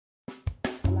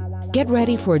Get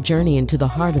ready for a journey into the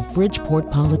heart of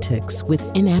Bridgeport politics with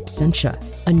In Absentia,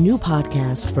 a new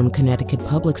podcast from Connecticut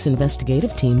Public's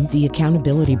investigative team, The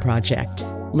Accountability Project.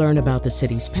 Learn about the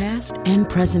city's past and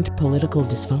present political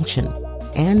dysfunction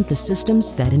and the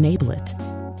systems that enable it.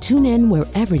 Tune in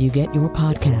wherever you get your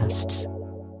podcasts.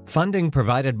 Funding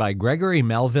provided by Gregory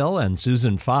Melville and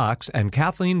Susan Fox and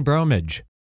Kathleen Bromage.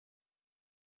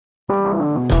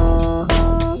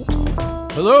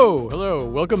 Hello.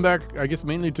 Welcome back, I guess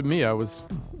mainly to me. I was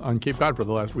on Cape Cod for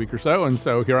the last week or so, and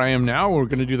so here I am now. We're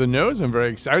going to do the nose. I'm very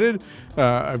excited.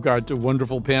 I've got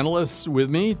wonderful panelists with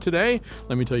me today.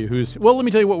 Let me tell you let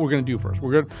me tell you what we're going to do first. A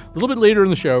little bit later in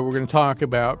the show, we're going to talk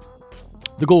about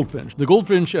The Goldfinch. The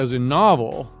Goldfinch as a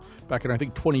novel, back in, I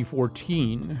think,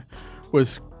 2014,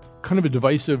 was kind of a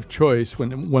divisive choice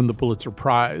when it won the Pulitzer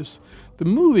Prize. The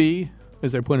movie,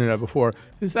 as I pointed out before,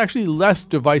 is actually less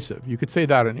divisive. You could say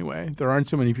that anyway. There aren't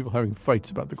so many people having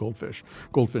fights about the Goldfinch,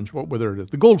 whether it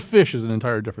is. The Goldfish is an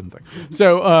entire different thing.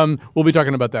 So we'll be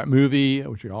talking about that movie,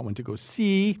 which we all went to go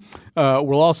see.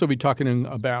 We'll also be talking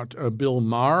about Bill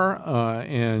Maher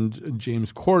and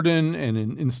James Corden and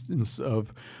an instance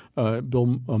of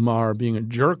Bill Maher being a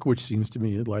jerk, which seems to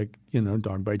me like,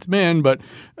 dog bites man, but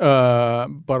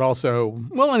also,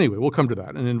 well, anyway, we'll come to that.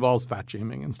 And it involves fat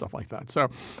shaming and stuff like that.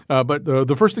 So, but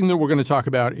the first thing that we're going to talk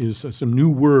about is some new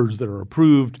words that are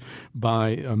approved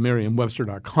by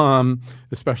Merriam-Webster.com,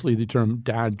 especially the term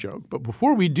dad joke. But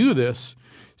before we do this,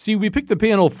 see, we picked the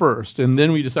panel first, and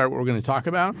then we decide what we're going to talk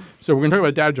about. So we're going to talk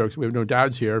about dad jokes. We have no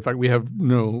dads here. In fact, we have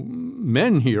no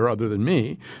men here other than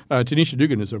me. Tanisha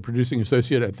Dugan is a producing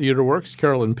associate at TheaterWorks.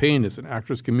 Carolyn Payne is an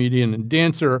actress, comedian, and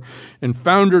dancer, and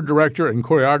founder, director, and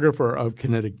choreographer of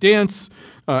Kinetic Dance.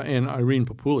 And Irene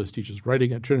Papoulis teaches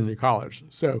writing at Trinity College.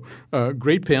 So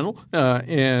great panel.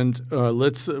 And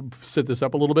let's set this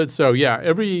up a little bit. So, yeah,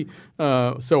 every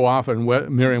so often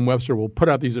Merriam-Webster will put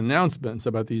out these announcements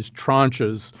about these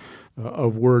tranches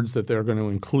of words that they're going to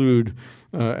include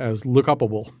as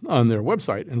look-upable on their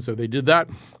website. And so they did that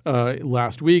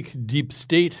last week. Deep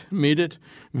state made it.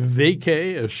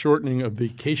 Vacay, a shortening of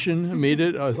vacation, made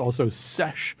it. Also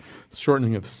sesh,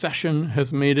 shortening of session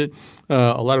has made it.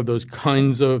 A lot of those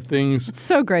kinds of things. It's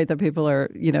so great that people are,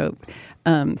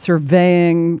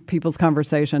 surveying people's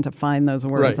conversation to find those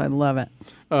words. Right. I love it.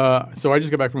 So I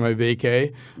just got back from my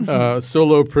vacay.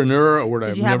 Solopreneur, a word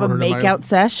I've never heard of. Did you have a makeout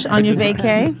sesh on your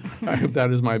vacay?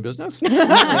 That is my business.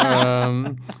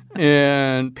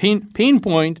 And pain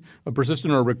point, a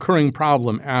persistent or recurring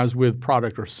problem as with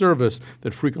product or service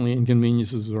that frequently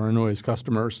inconveniences or annoys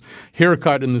customers.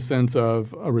 Haircut in the sense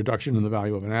of a reduction in the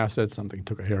value of an asset. Something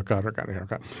took a haircut or got a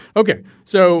haircut. Okay,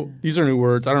 so these are new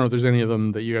words. I don't know if there's any of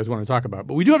them that you guys want to talk about.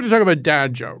 But we do have to talk about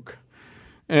dad joke.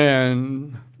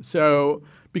 And so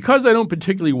because I don't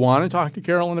particularly want to talk to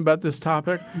Carolyn about this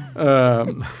topic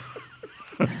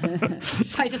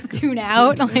Should I just tune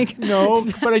out? No,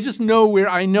 but I just know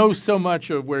I know so much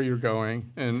of where you're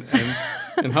going and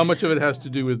how much of it has to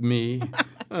do with me.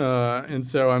 And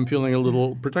so I'm feeling a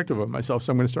little protective of myself.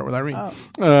 So I'm going to start with Irene.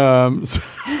 Oh.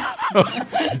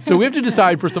 So we have to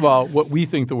decide, first of all, what we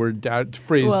think the word dad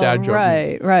joke means.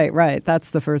 Right.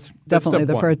 That's the first, definitely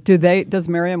the first. Does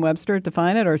Merriam-Webster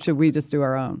define it, or should we just do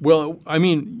our own? Well, I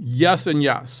mean, yes and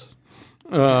yes.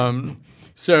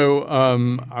 So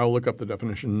I'll look up the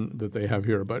definition that they have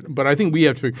here. But I think we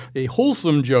have to figure a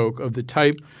wholesome joke of the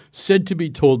type said to be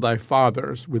told by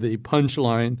fathers with a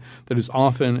punchline that is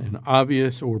often an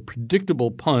obvious or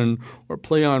predictable pun or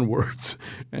play on words.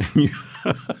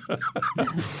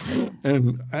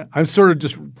 And I'm sort of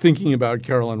just thinking about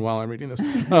Carolyn while I'm reading this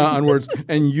on words.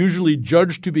 And usually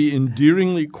judged to be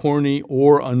endearingly corny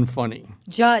or unfunny.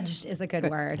 Judged is a good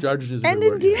word. Judged is a and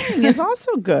good word. And endearing is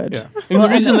also good. Yeah. And the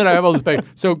reason that I have all this back,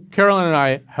 so Carolyn and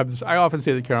I have this, I often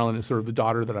say that Carolyn is sort of the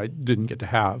daughter that I didn't get to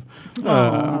have.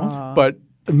 But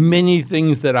many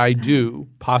things that I do,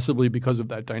 possibly because of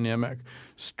that dynamic,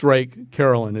 strike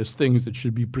Carolyn as things that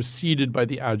should be preceded by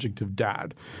the adjective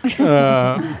dad.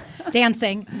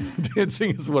 Dancing.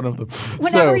 Dancing is one of them.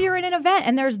 Whenever you're in an event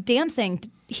and there's dancing,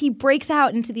 he breaks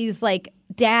out into these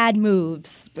dad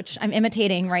moves, which I'm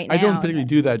imitating right now. I don't particularly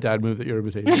do that dad move that you're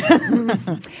imitating.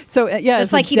 So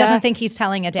just like he doesn't think he's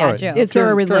telling a dad joke. Is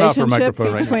there a relationship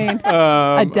between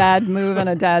a dad move and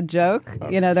a dad joke?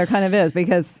 There kind of is,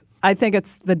 because I think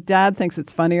it's the dad thinks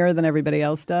it's funnier than everybody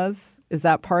else does. Is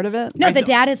that part of it? No, the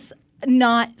dad is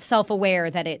not self-aware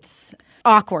that it's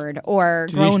awkward or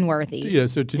groan-worthy. Yeah,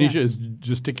 so Tanisha is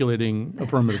gesticulating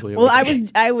affirmatively. Well,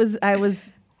 I was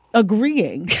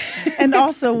agreeing and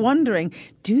also wondering,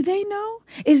 do they know?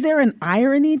 Is there an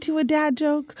irony to a dad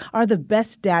joke? Are the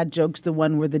best dad jokes the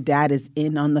one where the dad is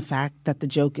in on the fact that the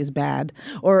joke is bad?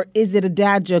 Or is it a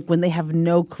dad joke when they have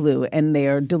no clue and they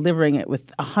are delivering it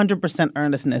with 100%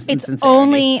 earnestness and sincerity? It's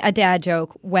only a dad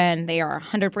joke when they are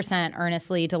 100%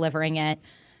 earnestly delivering it,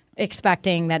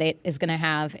 expecting that it's going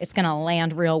to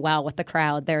land real well with the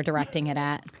crowd they're directing it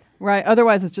at. Right.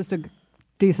 Otherwise, it's just a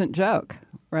decent joke.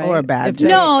 Right? Or a bad joke.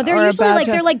 No, they're Or a usually bad like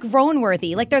joke. they're like groan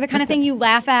worthy. Like they're the kind of thing you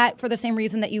laugh at for the same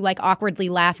reason that you like awkwardly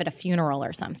laugh at a funeral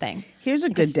or something. Here's a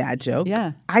good dad joke.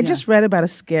 Yeah. I just read about a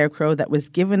scarecrow that was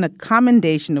given a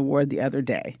commendation award the other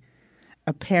day.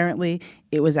 Apparently,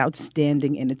 it was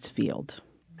outstanding in its field.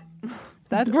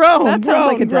 That sounds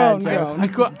like a dad groan,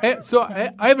 joke. So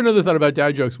I have another thought about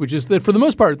dad jokes, which is that for the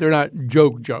most part, they're not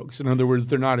jokes. In other words,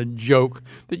 they're not a joke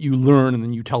that you learn and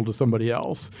then you tell to somebody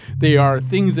else. They are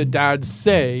things that dads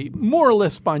say more or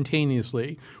less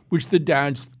spontaneously, which the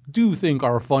dads do think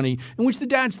are funny and which the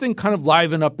dads think kind of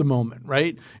liven up the moment,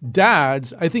 right?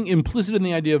 Dads, I think implicit in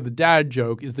the idea of the dad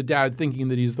joke is the dad thinking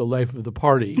that he's the life of the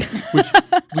party,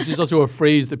 which is also a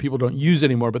phrase that people don't use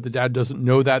anymore, but the dad doesn't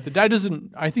know that.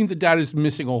 I think the dad is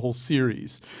missing a whole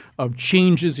series of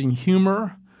changes in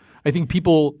humor. I think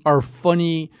people are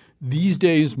funny these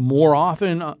days more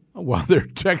often while they're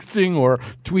texting or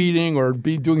tweeting or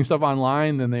doing stuff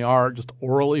online than they are just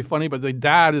orally funny. But the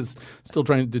dad is still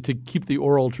trying to keep the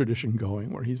oral tradition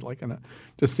going, where he's like going to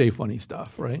just say funny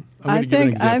stuff, right? I'm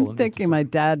thinking my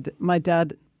dad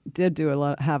did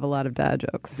have a lot of dad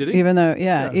jokes. Did he? Even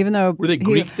though were they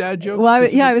Greek dad jokes? Well,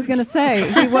 I was going to say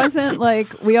he wasn't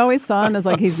like, we always saw him as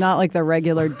like he's not like the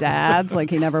regular dads,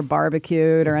 like he never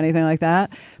barbecued or anything like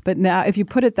that. But now, if you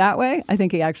put it that way, I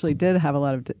think he actually did have a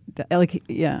lot of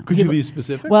Could you be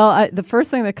specific? Well, the first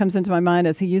thing that comes into my mind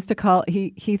is he used to call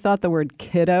he thought the word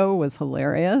kiddo was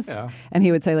hilarious, and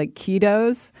he would say like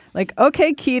ketos, like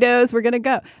okay ketos, we're gonna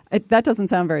go. That doesn't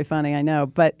sound very funny, I know,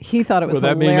 but he thought it was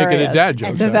hilarious. That may make it a dad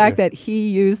joke. The fact that he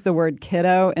used the word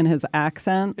kiddo in his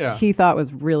accent, he thought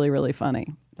was really, really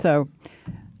funny. So.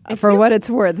 For what it's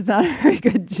worth, it's not a very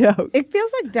good joke. It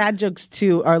feels like dad jokes,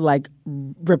 too, are like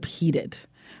repeated,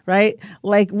 right?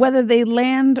 Like whether they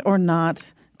land or not,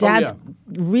 dads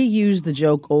reuse the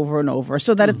joke over and over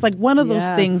so that it's like one of those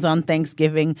things on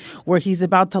Thanksgiving where he's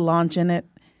about to launch in it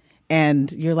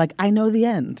and you're like, I know the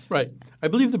end. Right. I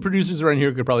believe the producers around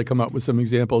here could probably come up with some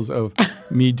examples of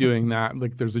me doing that.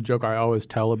 Like there's a joke I always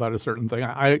tell about a certain thing.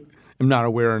 I'm not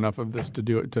aware enough of this to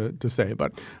do it to say,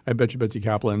 but I bet you Betsy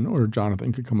Kaplan or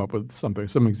Jonathan could come up with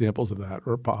some examples of that,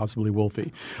 or possibly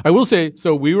Wolfie. I will say,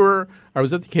 I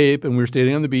was at the Cape and we were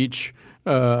standing on the beach,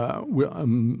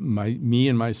 me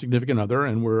and my significant other,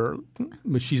 and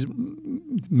she's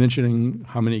mentioning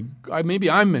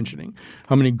I'm mentioning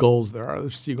how many gulls there are.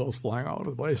 There's seagulls flying all over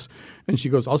the place. And she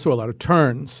goes, also a lot of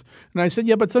turns. And I said,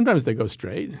 yeah, but sometimes they go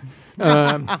straight. Okay,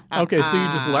 so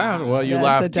you just laugh. Well, you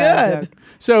laughed. Good.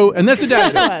 So, and that's a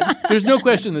dad joke. There's no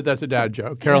question that that's a dad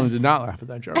joke. Carolyn did not laugh at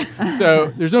that joke.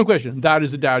 So there's no question that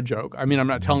is a dad joke. I mean, I'm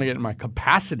not telling it in my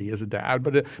capacity as a dad,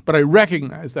 but I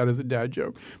recognize that as a dad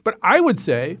joke. But I would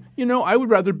say, I would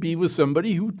rather be with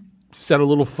somebody who said a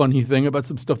little funny thing about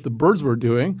some stuff the birds were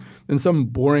doing than some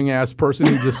boring ass person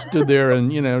who just stood there and,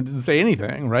 didn't say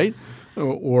anything, right?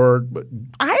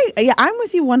 I'm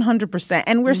with you 100%.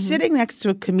 And we're sitting next to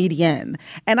a comedian.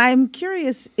 And I'm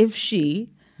curious if she,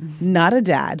 not a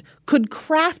dad, could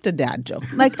craft a dad joke.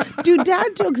 Like, do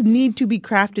dad jokes need to be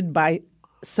crafted by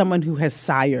someone who has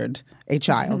sired a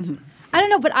child? I don't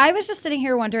know, but I was just sitting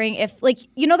here wondering if, those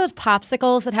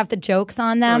popsicles that have the jokes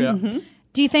on them? Oh, yeah.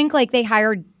 Do you think, they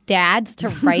hired dads to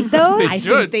write those? I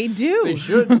think they do. They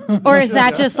should. Or is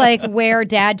that just where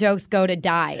dad jokes go to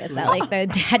die? Is that the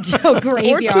dad joke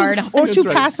graveyard? Or to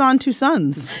pass on to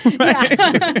sons.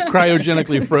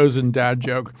 Cryogenically frozen dad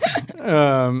joke.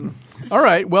 All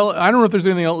right. Well, I don't know if there's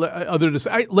anything else other to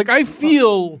say. I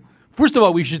feel, first of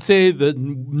all, we should say the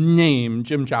name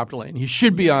Jim Chapdelaine. He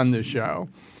should be on this show.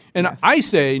 And I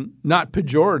say, not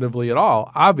pejoratively at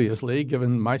all, obviously,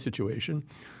 given my situation,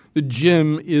 that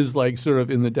Jim is sort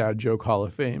of in the dad joke hall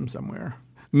of fame somewhere.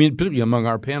 I mean, particularly among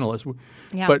our panelists.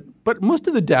 Yeah. But most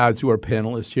of the dads who are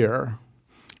panelists here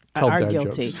tell are dad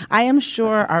guilty. jokes. I am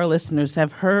sure our listeners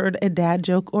have heard a dad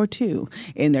joke or two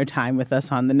in their time with us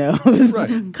on the nose,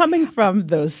 coming from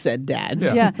those said dads.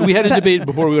 Yeah. We had a debate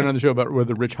before we went on the show about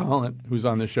whether Rich Holland, who's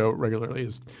on the show regularly,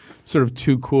 is sort of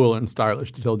too cool and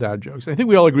stylish to tell dad jokes. I think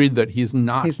we all agreed that he's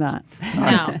not. He's not.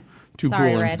 No. Too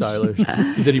Sorry, cool and Rich. stylish.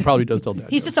 That he probably does tell dad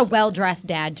He's jokes. just a well-dressed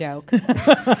dad joke.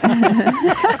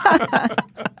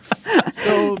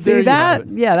 So See, you have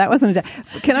it. that wasn't a joke.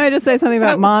 Can I just say something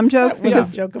about mom jokes?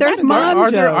 Because there's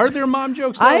mom jokes. Are there mom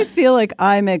jokes? Though? I feel like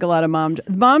I make a lot of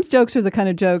mom's jokes are the kind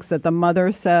of jokes that the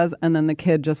mother says and then the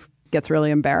kid just gets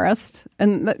really embarrassed.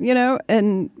 And,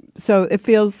 and so it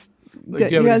feels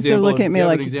good. You guys are looking at me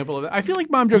like... an example of that? I feel like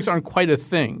mom jokes aren't quite a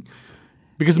thing.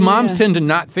 Because moms tend to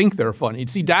not think they're funny.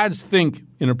 See, dads think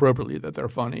inappropriately that they're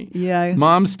funny. Yeah.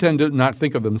 Moms tend to not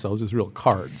think of themselves as real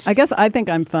cards. I guess I think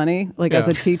I'm funny, as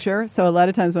a teacher. So a lot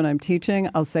of times when I'm teaching,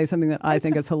 I'll say something that I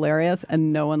think is hilarious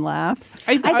and no one laughs.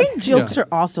 I think jokes are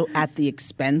also at the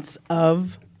expense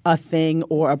of a thing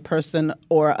or a person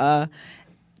or a ...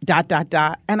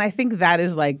 And I think that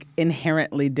is like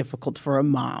inherently difficult for a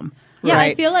mom. Yeah,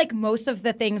 right? I feel like most of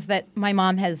the things that my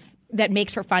mom has that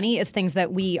makes her funny is things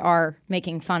that we are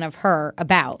making fun of her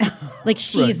about. Like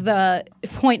she's the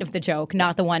point of the joke,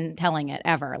 not the one telling it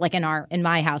ever. Like in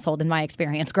my household, in my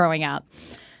experience growing up.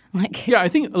 I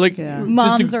think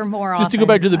moms are more just to go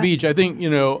back to the beach. I think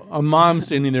a mom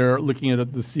standing there looking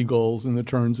at the seagulls and the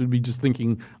terns would be just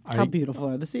thinking, how beautiful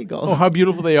are the seagulls? Oh, how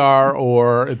beautiful they are!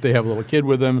 Or if they have a little kid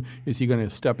with them, is he going to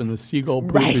step in the seagull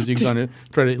poop? Right. Is he going to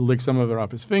try to lick some of it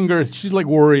off his fingers? She's like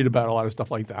worried about a lot of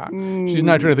stuff like that. She's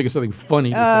not trying to think of something funny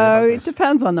to say about this. It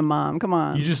depends on the mom. Come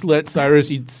on. You just let Cyrus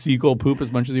eat seagull poop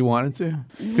as much as he wanted to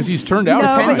because he's turned out. No,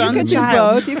 funny.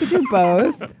 you could do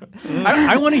both.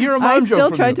 I want to hear a mom joke. I still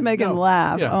from tried you. to make him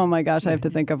laugh. Yeah. Oh my gosh, I have to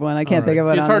think of one. I can't think of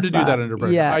it. It's on hard the to do spot. that under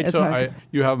pressure. Yeah, it's hard.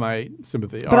 You have my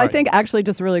sympathy. But I think actually,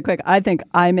 just really quick, I think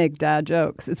I make dad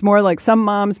jokes. It's more like some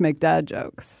moms make dad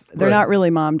jokes. They're not really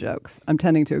mom jokes. I'm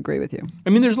tending to agree with you. I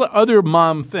mean, there's other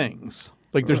mom things.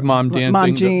 Like there's mom dancing.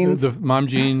 Mom jeans. The mom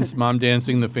jeans, mom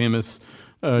dancing, the famous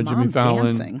Jimmy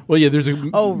Fallon. Dancing. Well, yeah, there's Michelle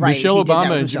He did that Obama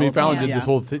with and Jimmy Michelle Fallon Obama, did yeah. this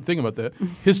whole thing about the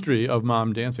history of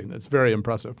mom dancing. That's very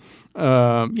impressive.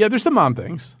 There's some mom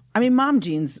things. I mean, mom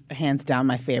jeans, hands down,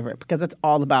 my favorite because it's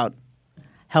all about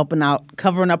helping out,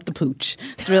 covering up the pooch.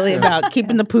 It's really about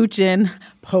keeping the pooch in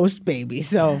post-baby.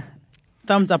 So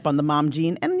thumbs up on the mom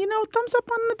jean and, thumbs up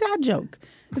on the dad joke.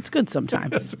 It's good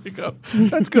sometimes. There we go.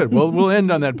 That's good. Well, we'll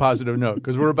end on that positive note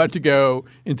because we're about to go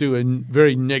into a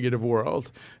very negative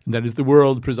world, and that is the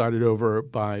world presided over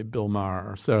by Bill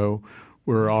Maher. So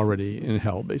we're already in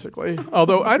hell, basically.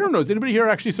 Although, I don't know. Is anybody here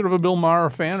actually sort of a Bill Maher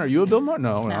fan? Are you a Bill Maher?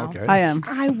 No. Okay. I am.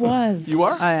 I was. You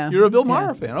are? I am. You're a Bill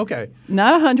Maher fan. Okay.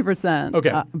 Not 100%.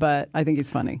 Okay. But I think he's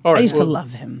funny. All right. I used to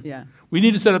love him. Yeah. We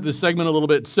need to set up this segment a little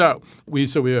bit. So we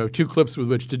have two clips with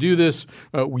which to do this.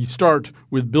 We start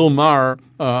with Bill Maher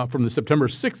from the September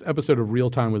 6th episode of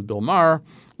Real Time with Bill Maher,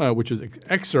 which is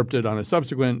excerpted on a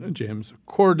subsequent James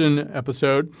Corden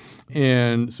episode.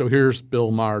 And so here's Bill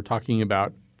Maher talking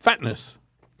about fatness.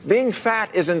 Being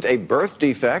fat isn't a birth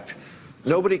defect.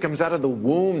 Nobody comes out of the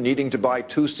womb needing to buy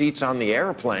 2 seats on the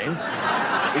airplane.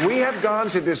 We have gone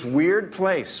to this weird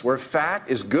place where fat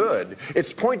is good.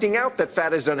 It's pointing out that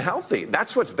fat is unhealthy.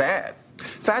 That's what's bad.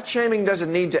 Fat shaming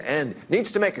doesn't need to end. It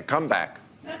needs to make a comeback.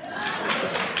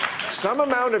 Some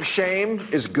amount of shame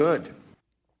is good.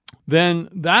 Then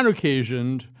that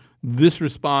occasioned this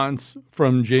response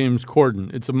from James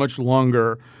Corden. It's a much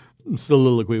longer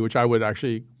soliloquy, which I would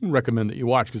actually recommend that you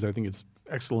watch because I think it's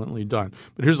excellently done.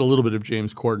 But here's a little bit of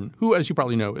James Corden, who, as you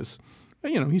probably know, is,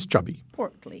 he's chubby.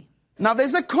 Portly. Now,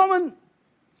 there's a common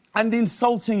and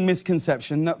insulting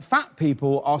misconception that fat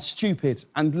people are stupid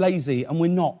and lazy, and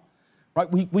we're not. Right?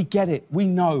 We get it. We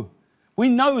know. We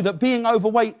know that being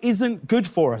overweight isn't good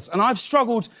for us. And I've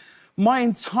struggled my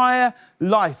entire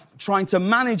life trying to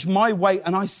manage my weight,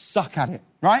 and I suck at it,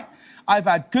 right? I've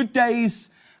had good days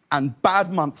and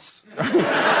bad months.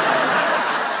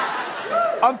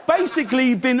 I've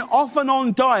basically been off and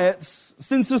on diets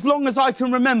since as long as I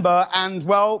can remember, and,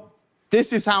 well,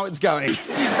 this is how it's going,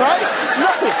 right? No,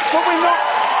 but we're not.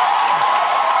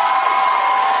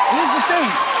 Here's the thing.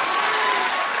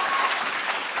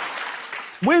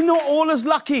 We're not all as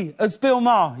lucky as Bill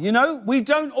Maher, We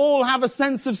don't all have a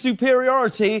sense of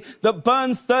superiority that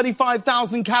burns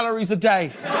 35,000 calories a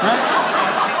day, right?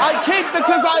 I kid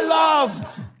because I love.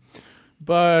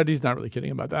 But he's not really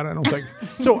kidding about that, I don't think.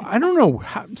 So I don't know,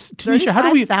 Tanisha, how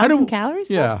do we? 35,000 calories?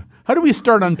 Yeah. How do we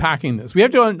start unpacking this? We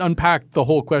have to unpack the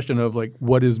whole question of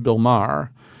what is Bill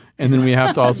Maher, and then we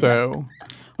have to also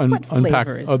unpack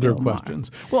other questions.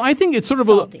 Well, I think it's sort of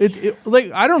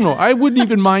I don't know. I wouldn't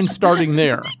even mind starting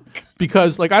there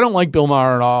because like I don't like Bill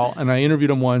Maher at all, and I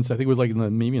interviewed him once. I think it was like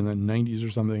maybe in the 90s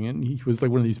or something, and he was like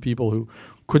one of these people who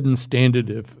couldn't stand it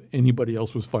if anybody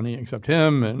else was funny except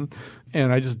him, and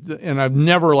I've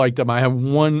never liked him. I have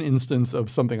one instance of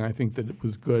something I think that it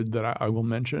was good that I will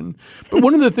mention. But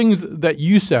one of the things that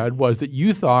you said was that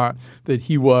you thought that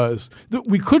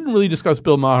we couldn't really discuss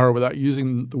Bill Maher without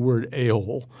using the word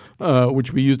a-hole,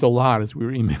 which we used a lot as we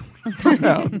were emailing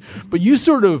around. But you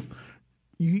sort of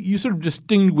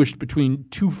distinguished between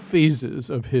two phases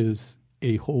of his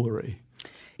a-holery.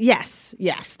 Yes.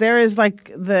 There is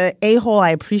like the a-hole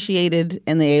I appreciated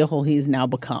and the a-hole he's now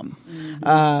become.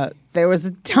 Mm-hmm. There was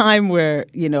a time where,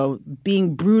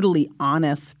 being brutally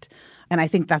honest, and I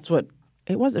think that's what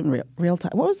it wasn't real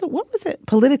time. What was it?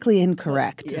 Politically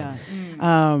incorrect. Yeah.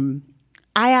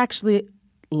 I actually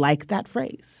like that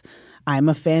phrase. I'm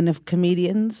a fan of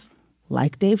comedians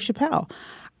like Dave Chappelle.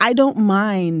 I don't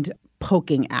mind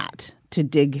poking at to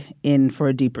dig in for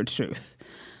a deeper truth.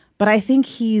 But I think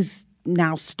he's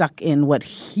now stuck in what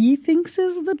he thinks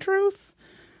is the truth.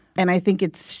 And I think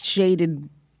it's shaded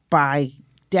by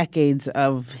decades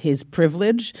of his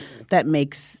privilege that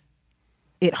makes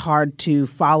it hard to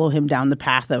follow him down the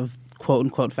path of quote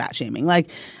unquote fat shaming. Like,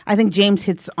 I think James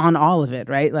hits on all of it,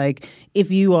 right? Like,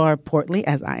 if you are portly,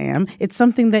 as I am, it's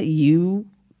something that you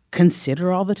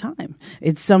consider all the time.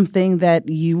 It's something that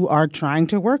you are trying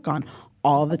to work on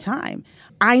all the time.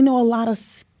 I know a lot of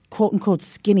quote unquote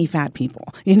skinny fat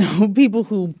people, people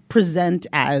who present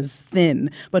as thin,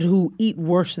 but who eat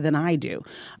worse than I do.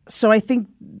 So I think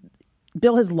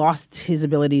Bill has lost his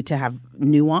ability to have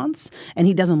nuance, and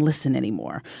he doesn't listen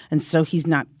anymore. And so he's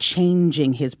not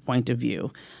changing his point of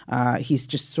view. He's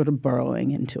just sort of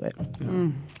burrowing into it.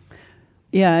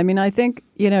 Yeah, I mean, I think,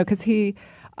 because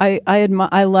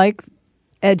I like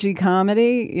edgy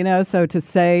comedy, so to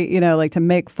say, like to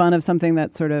make fun of something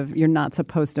that sort of you're not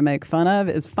supposed to make fun of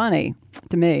is funny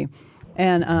to me.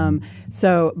 And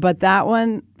but that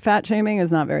one, fat shaming,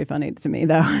 is not very funny to me,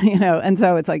 though, and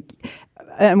so it's like,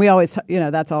 and we always,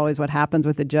 that's always what happens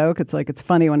with the joke. It's like, it's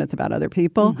funny when it's about other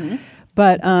people. Mm-hmm.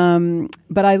 But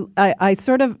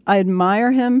I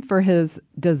admire him for his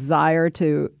desire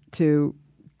to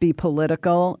be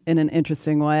political in an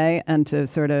interesting way and to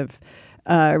sort of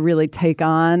really take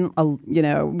on,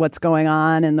 what's going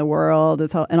on in the world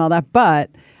and all that.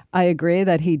 But I agree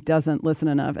that he doesn't listen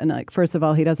enough. And like, first of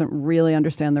all, he doesn't really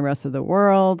understand the rest of the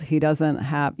world. He doesn't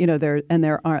have,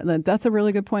 there aren't. That's a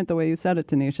really good point, the way you said it,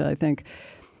 Tanisha. I think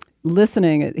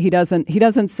listening, he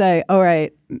doesn't say, all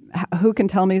right, who can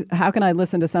tell me, how can I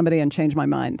listen to somebody and change my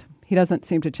mind? He doesn't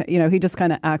seem to change. He just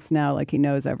kind of acts now like he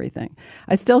knows everything.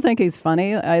 I still think he's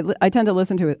funny. I tend to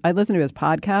listen to his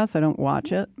podcasts. I don't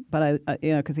watch it, but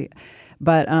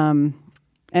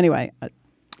anyway.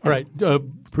 All right.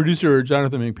 Producer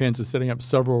Jonathan McPants is setting up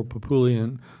several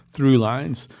Papulian through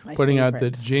lines, pointing out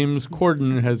that James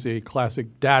Corden has a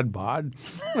classic dad bod,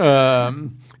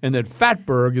 and that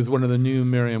fatberg is one of the new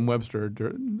Merriam-Webster.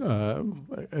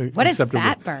 What is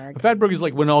fatberg? Fatberg is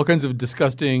like when all kinds of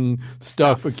disgusting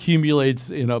stuff accumulates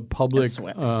in a public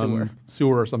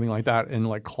sewer or something like that and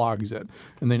like clogs it.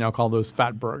 And they now call those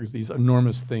fatbergs, these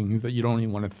enormous things that you don't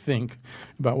even want to think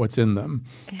about what's in them.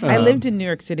 I lived in New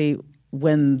York City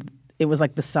when it was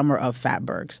like the summer of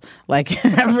fatbergs. Like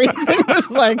everything was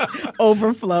like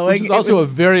overflowing. It's also a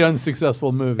very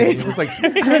unsuccessful movie. It was like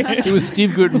it was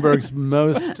Steve Guttenberg's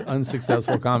most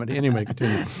unsuccessful comedy. Anyway,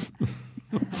 continue.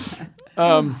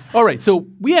 All right, so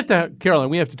Caroline,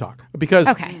 we have to talk because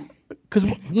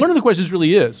one of the questions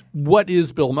really is, what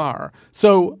is Bill Maher?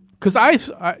 So. Because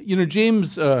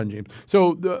James.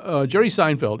 So Jerry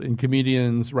Seinfeld in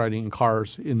Comedians Riding in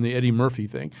Cars in the Eddie Murphy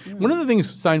thing. One of the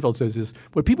things Seinfeld says is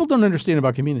what people don't understand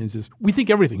about comedians is we think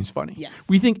everything is funny. Yes.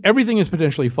 We think everything is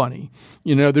potentially funny.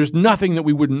 There's nothing that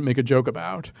we wouldn't make a joke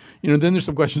about. Then there's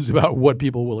some questions about what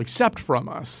people will accept from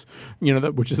us.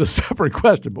 Which is a separate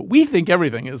question. But we think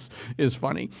everything is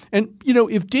funny. And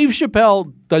if Dave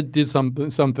Chappelle did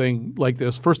something like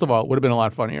this, first of all, it would have been a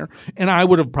lot funnier, and I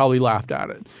would have probably laughed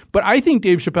at it. But I think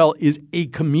Dave Chappelle is a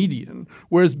comedian,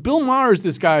 whereas Bill Maher is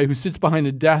this guy who sits behind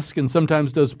a desk and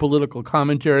sometimes does political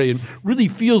commentary and really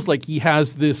feels like he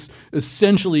has this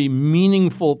essentially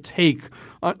meaningful take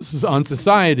on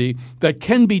society that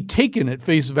can be taken at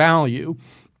face value,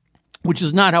 which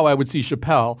is not how I would see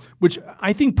Chappelle, which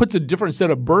I think puts a different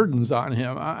set of burdens on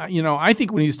him. I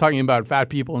think when he's talking about fat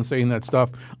people and saying that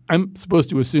stuff, I'm supposed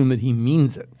to assume that he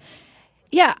means it.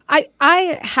 Yeah,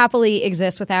 I happily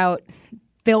exist without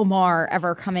Bill Maher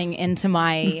ever coming into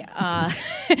my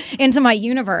into my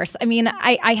universe. I mean,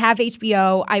 I have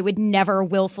HBO. I would never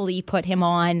willfully put him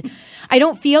on. I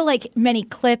don't feel like many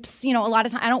clips. You know, a lot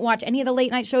of times I don't watch any of the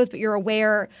late night shows, but you're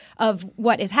aware of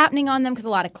what is happening on them because a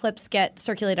lot of clips get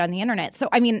circulated on the internet. So,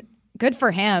 I mean, good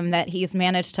for him that he's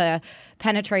managed to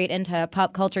penetrate into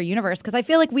pop culture universe because I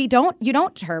feel like you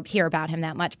don't hear about him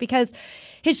that much because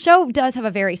his show does have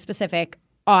a very specific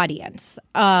audience.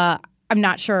 I'm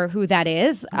not sure who that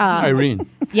is. Irene.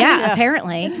 Yeah,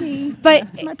 apparently. It's me.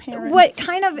 But my parents. what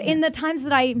kind of in the times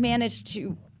that I managed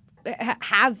to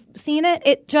have seen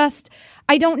it just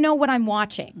I don't know what I'm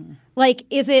watching. Like,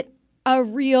 is it a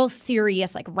real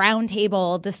serious like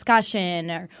roundtable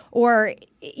discussion or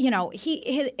you know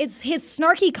his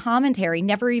snarky commentary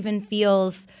never even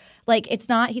feels like it's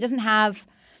not. He doesn't have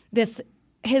this.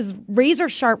 His razor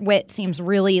sharp wit seems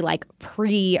really like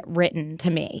pre-written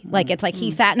to me. Like it's like he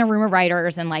sat in a room of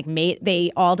writers and like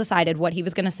they all decided what he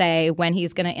was going to say, when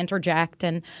he's going to interject,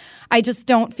 and I just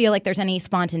don't feel like there's any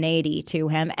spontaneity to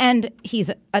him. And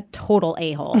he's a total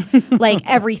a-hole. Like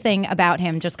everything about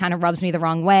him just kind of rubs me the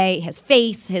wrong way. His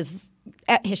face, his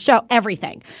show,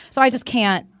 everything. So I just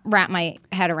can't wrap my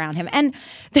head around him. And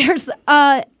there's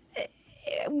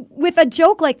with a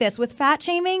joke like this, with fat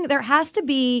shaming, there has to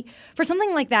be, for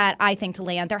something like that, I think, to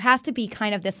land, there has to be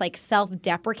kind of this like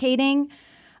self-deprecating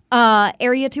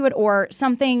area to it or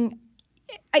something.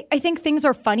 I think things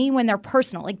are funny when they're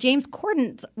personal. Like James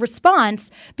Corden's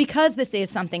response, because this is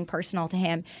something personal to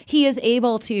him, he is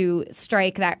able to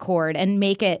strike that chord and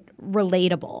make it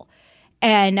relatable.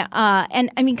 And I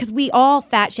mean, because we all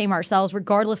fat shame ourselves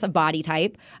regardless of body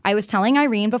type. I was telling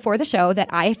Irene before the show that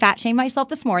I fat shamed myself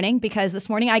this morning because this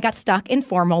morning I got stuck in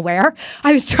formal wear.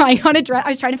 I was trying on a dress. I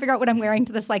was trying to figure out what I'm wearing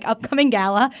to this like upcoming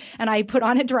gala, and I put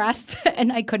on a dress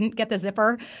and I couldn't get the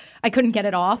zipper. I couldn't get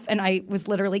it off, and I was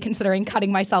literally considering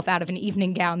cutting myself out of an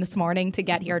evening gown this morning to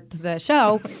get here to the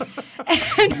show.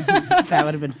 That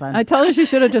would have been fun. I told her she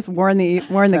should have just worn the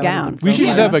gown. We should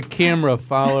just have a camera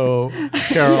follow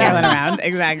Caroline around.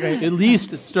 Exactly. at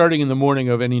least starting in the morning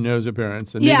of any nose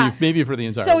appearance, and maybe for the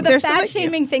entire So week. the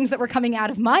fat-shaming things that were coming out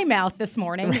of my mouth this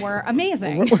morning were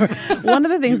amazing. One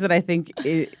of the things that I think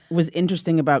was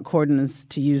interesting about Corden is,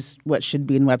 to use what should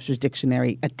be in Webster's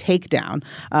dictionary, a takedown.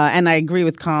 And I agree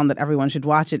with Colin that everyone should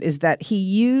watch it, is that he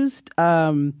used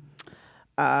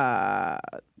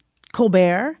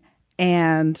Colbert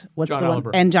and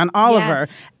John Oliver Yes.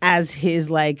 as his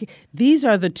like, these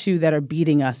are the two that are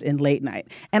beating us in late night.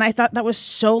 And I thought that was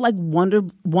so like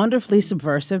wonderfully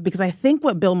subversive, because I think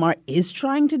what Bill Maher is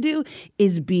trying to do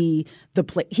is be the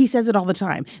place. He says it all the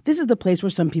time. This is the place where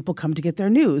some people come to get their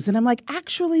news. And I'm like,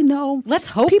 actually, no. Let's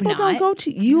hope people not. don't go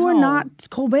to. You are No. not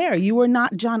Colbert. You are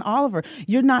not John Oliver.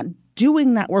 You're not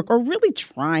doing that work or really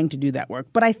trying to do that work.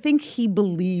 But I think he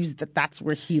believes that that's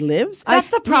where he lives. That's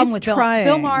the problem He's with Bill. trying.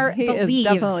 Bill Maher He is believes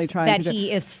definitely trying that to do-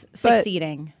 he is But-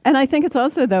 succeeding. And I think it's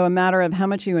also, though, a matter of how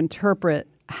much you interpret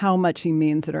how much he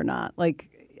means it or not. Like,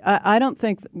 I don't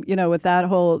think, you know, with the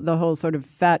whole sort of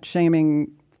fat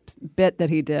shaming bit that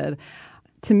he did,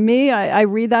 to me, I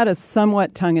read that as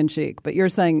somewhat tongue-in-cheek. But you're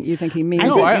saying you think he means I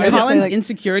it. think You just say, Colin's like,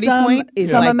 insecurity some, point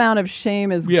is some like- amount of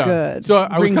shame is good. So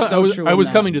I was, Rings so true I was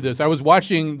in coming that. to this. I was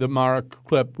watching the Maher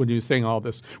clip when he was saying all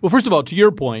this. Well, first of all, to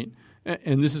your point,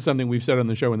 and this is something we've said on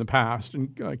the show in the past,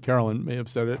 and Carolyn may have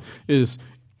said it, is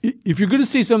if you're going to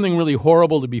say something really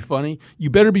horrible to be funny,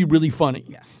 you better be really funny.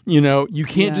 Yes. You know, you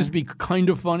can't Yeah. just be kind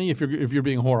of funny if you're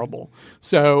being horrible.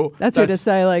 So That's what to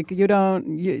say, like,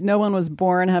 no one was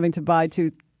born having to buy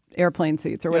 2 airplane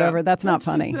seats or whatever. Yeah. That's not Just-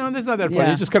 funny. no, that's not that funny.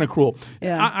 Yeah. It's just kind of cruel.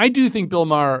 Yeah. I do think Bill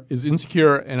Maher is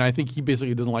insecure, and I think he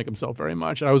basically doesn't like himself very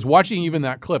much. And I was watching even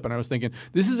that clip, and I was thinking,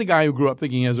 this is a guy who grew up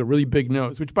thinking he has a really big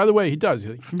nose, which, by the way, he does. He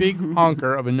has a big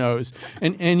honker of a nose,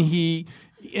 and he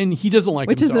doesn't like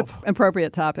Which himself. is an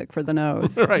appropriate topic for the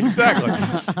nose. Right, exactly.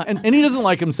 and he doesn't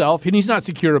like himself, and he's not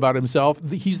secure about himself.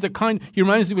 He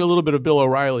reminds me a little bit of Bill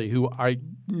O'Reilly, who I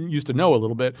used to know a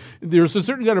little bit. There's a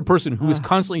certain kind of person who is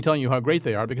constantly telling you how great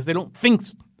they are because they don't think.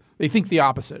 They think the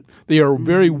opposite. They are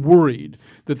very worried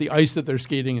that the ice that they're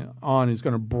skating on is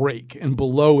going to break, and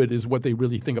below it is what they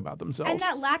really think about themselves. And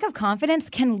that lack of confidence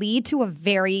can lead to a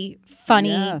very funny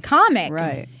Yes, comic.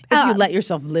 right. If you let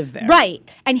yourself live there. Right.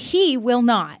 And he will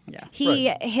not. Yeah.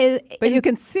 But you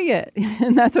can see it,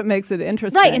 and that's what makes it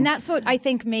interesting. Right, and that's what I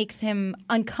think makes him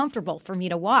uncomfortable for me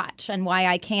to watch, and why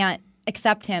I can't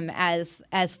accept him as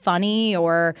funny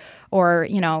or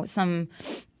you know, some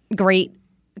great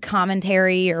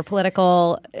commentary or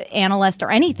political analyst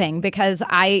or anything, because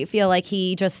I feel like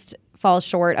he just falls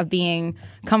short of being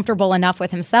comfortable enough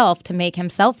with himself to make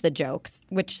himself the jokes,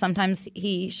 which sometimes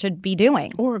he should be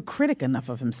doing. Or a critic enough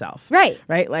of himself. Right.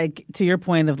 Right? Like, to your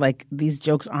point of, like, these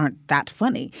jokes aren't that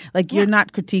funny. Like, you're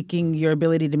not critiquing your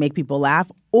ability to make people laugh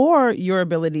or your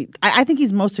ability. I think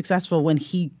he's most successful when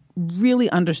he really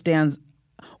understands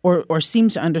or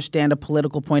seems to understand a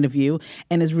political point of view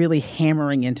and is really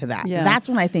hammering into that. Yes. That's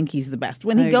when I think he's the best.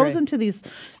 When he goes into these,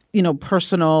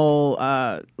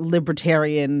 personal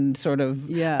libertarian sort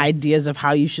of ideas of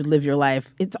how you should live your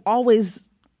life, it's always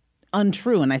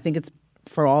untrue. And I think it's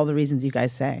for all the reasons you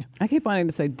guys say. I keep wanting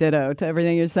to say ditto to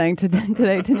everything you're saying today,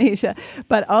 Tanisha.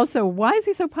 But also, why is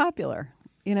he so popular?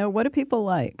 What do people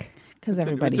like? Because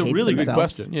everybody hates It's a really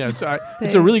themselves. good question. Yeah,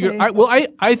 it's a really good.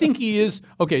 I think he is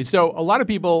okay. So a lot of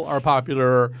people are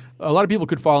popular. A lot of people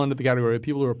could fall into the category of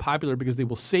people who are popular because they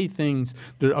will say things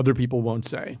that other people won't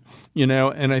say.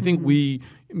 And I think we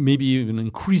maybe even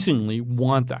increasingly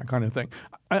want that kind of thing.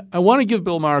 I want to give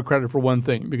Bill Maher credit for one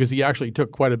thing because he actually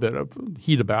took quite a bit of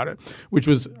heat about it, which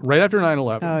was right after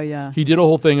 9/11. Oh, yeah. He did a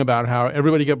whole thing about how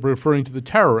everybody kept referring to the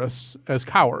terrorists as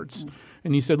cowards.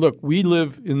 And he said, look, we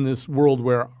live in this world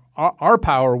where our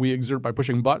power we exert by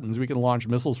pushing buttons. We can launch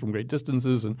missiles from great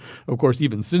distances. And, of course,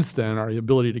 even since then, our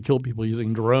ability to kill people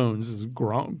using drones has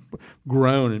grown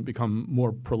and become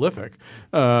more prolific.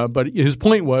 But his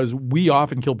point was we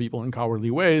often kill people in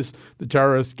cowardly ways. The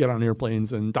terrorists get on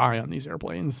airplanes and die on these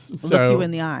airplanes. Look you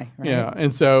in the eye. Right? Yeah.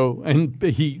 And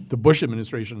the Bush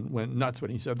administration went nuts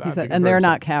when he said that. He said, and they're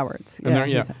not cowards.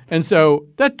 And so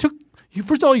that took –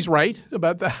 first of all, he's right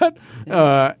about that.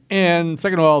 And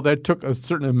second of all, that took a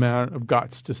certain amount of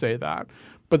guts to say that.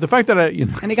 But the fact that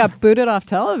and he got booted off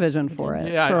television for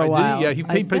it for a while. He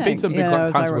paid some big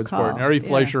consequence for it. And Ari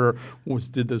Fleischer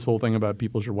did this whole thing about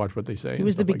people should watch what they say. He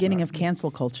was the beginning of cancel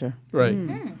culture. Right.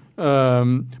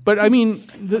 But I mean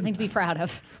 – something to be proud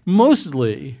of.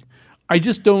 Mostly, I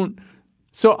just don't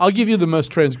 – so I'll give you the most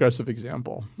transgressive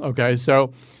example. Okay,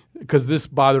 so – because this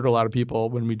bothered a lot of people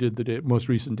when we did the most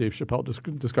recent Dave Chappelle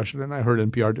discussion, and I heard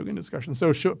NPR doing a discussion.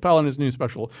 So Chappelle in his new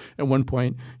special, at one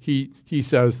point, he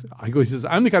says,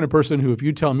 I'm the kind of person who if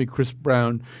you tell me Chris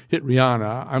Brown hit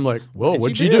Rihanna, I'm like, well,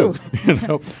 what'd she do?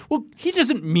 Well, he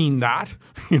doesn't mean that.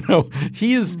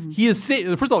 He is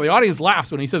saying, first of all, the audience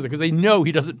laughs when he says it because they know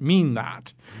he doesn't mean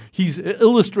that. He's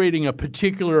illustrating a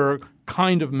particular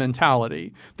kind of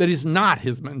mentality that is not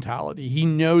his mentality. He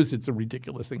knows it's a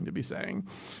ridiculous thing to be saying.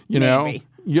 Maybe.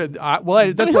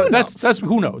 That's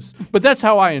who knows. But that's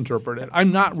how I interpret it. I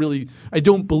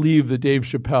don't believe that Dave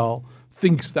Chappelle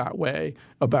thinks that way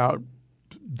about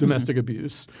domestic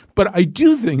abuse. But I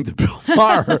do think that Bill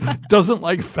Maher doesn't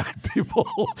like fat people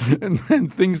and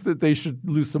thinks that they should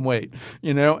lose some weight.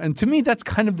 And to me, that's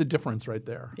kind of the difference right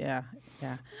there. Yeah.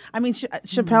 I mean,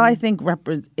 Chappelle, I think,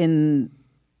 in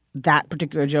that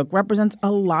particular joke represents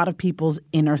a lot of people's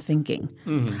inner thinking.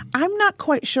 Mm-hmm. I'm not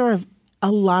quite sure if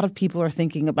a lot of people are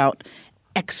thinking about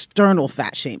external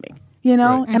fat shaming,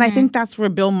 Right. And I think that's where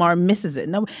Bill Maher misses it.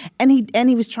 No, and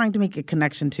he was trying to make a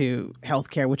connection to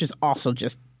healthcare, which is also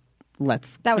just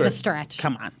that was a stretch.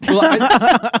 Come on. Well,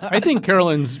 I think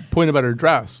Carolyn's point about her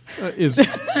dress is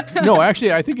no.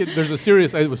 Actually, I think there's a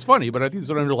serious. It was funny, but I think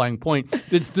there's an underlying point.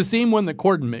 It's the same one that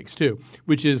Corden makes too,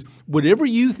 which is whatever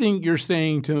you think you're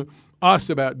saying to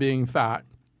us about being fat,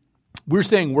 we're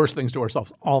saying worse things to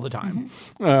ourselves all the time.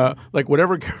 Like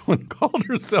whatever Carolyn called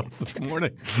herself this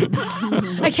morning.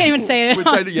 I can't even say it. Which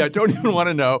I don't even want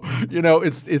to know.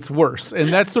 It's worse.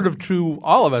 And that's sort of true.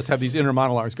 All of us have these inner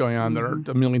monologues going on that are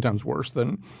a million times worse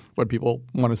than what people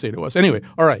want to say to us. Anyway,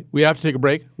 all right. We have to take a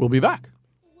break. We'll be back.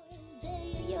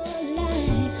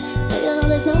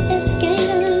 There's no escape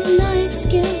and there's no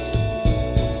excuse.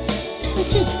 So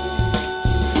just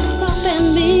suck up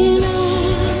and be nice.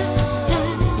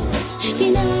 Be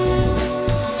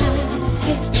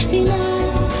nice, be nice,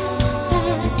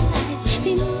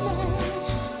 be nice, be nice.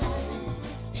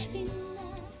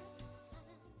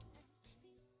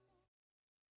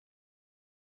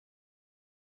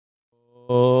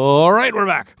 All right, we're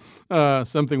back.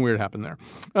 Something weird happened there.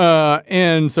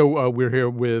 And so we're here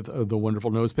with the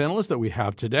wonderful nose panelists that we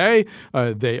have today.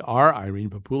 They are Irene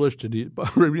Papoulis,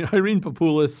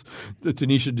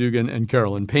 Tanisha Dugan, and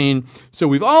Carolyn Payne. So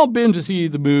we've all been to see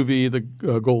the movie The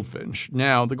Goldfinch.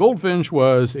 Now, The Goldfinch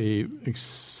was a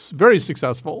very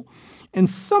successful and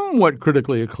somewhat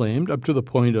critically acclaimed, up to the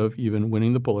point of even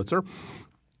winning the Pulitzer,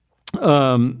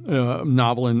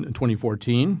 novel in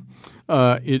 2014.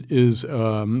 It is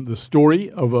the story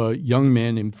of a young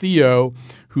man named Theo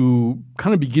who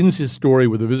kind of begins his story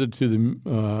with a visit to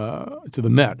the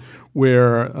Met,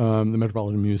 where the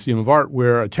Metropolitan Museum of Art,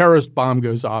 where a terrorist bomb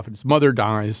goes off and his mother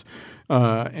dies.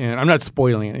 And I'm not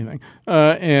spoiling anything.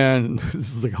 And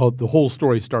this is like how the whole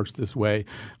story starts this way.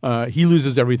 He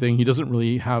loses everything. He doesn't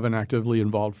really have an actively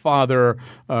involved father.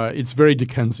 It's very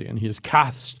Dickensian. He is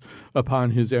cast upon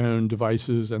his own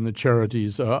devices and the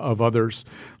charities of others.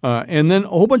 And then a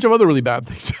whole bunch of other really bad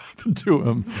things happen to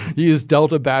him. He is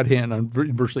dealt a bad hand on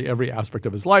virtually every aspect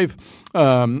of his life.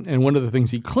 And one of the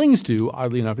things he clings to,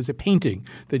 oddly enough, is a painting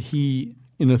that he,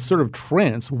 in a sort of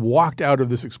trance, walked out of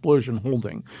this explosion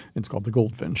holding. It's called the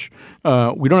Goldfinch.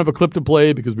 We don't have a clip to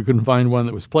play because we couldn't find one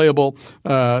that was playable.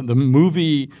 The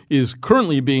movie is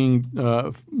currently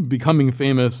becoming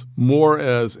famous more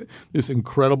as this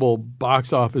incredible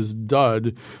box office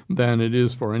dud than it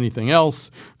is for anything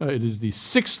else. It is the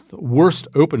 6th worst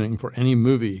opening for any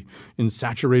movie in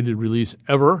saturated release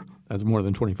ever. That's more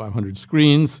than 2,500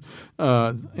 screens,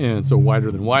 and so wider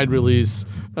than wide release.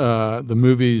 The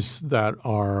movies that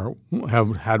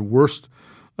have had worst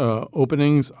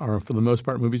openings are, for the most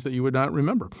part, movies that you would not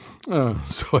remember.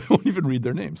 So I won't even read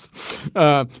their names.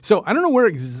 So I don't know where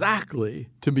exactly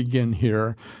to begin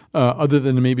here, other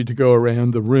than maybe to go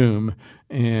around the room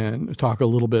and talk a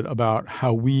little bit about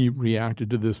how we reacted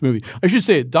to this movie. I should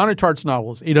say Donna Tartt's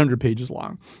novel is 800 pages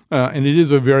long, and it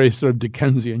is a very sort of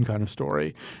Dickensian kind of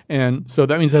story. And so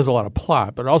that means it has a lot of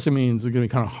plot, but it also means it's going to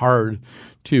be kind of hard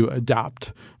to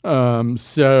adapt.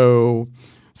 So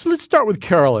let's start with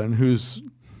Carolyn, who's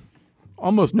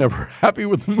almost never happy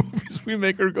with the movies we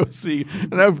make her go see.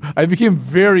 And I became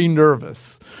very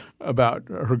nervous about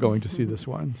her going to see this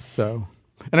one. So,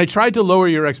 and I tried to lower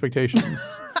your expectations.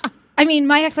 I mean,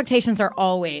 my expectations are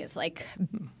always like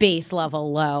base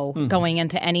level low going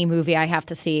into any movie I have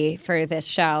to see for this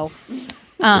show.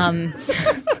 That's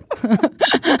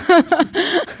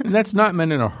not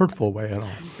meant in a hurtful way at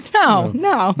all.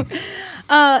 No.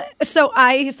 So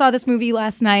I saw this movie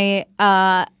last night.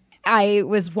 I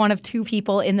was one of 2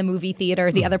 people in the movie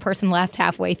theater. The other person left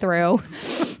halfway through.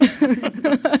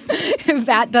 If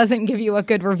that doesn't give you a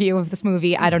good review of this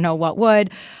movie, I don't know what would.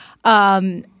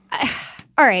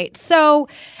 All right. So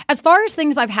as far as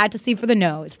things I've had to see for the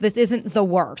nose, this isn't the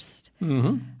worst.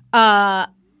 Mm-hmm.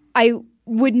 I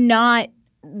would not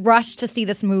rush to see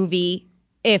this movie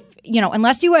if,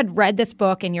 unless you had read this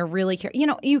book and you're really curious,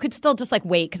 you could still just like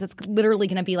wait because it's literally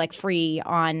going to be like free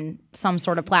on some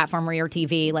sort of platform or your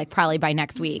TV, like probably by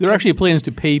next week. There are actually plans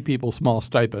to pay people small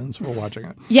stipends for watching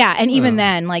it. Yeah. And even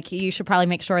then, like you should probably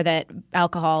make sure that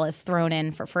alcohol is thrown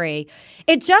in for free.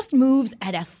 It just moves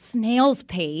at a snail's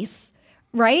pace.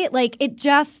 Right? Like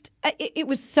it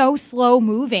was so slow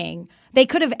moving. They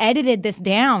could have edited this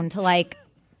down to like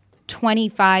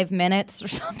 25 minutes or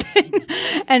something,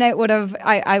 and I would have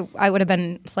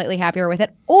been slightly happier with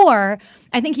it. Or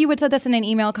I think you would said this in an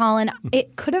email, Colin.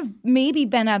 It could have maybe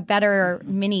been a better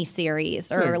mini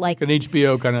series or like an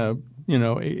HBO kind of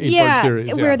 8-part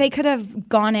series, where they could have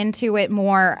gone into it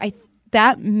more.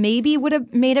 That maybe would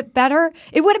have made it better.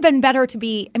 It would have been better to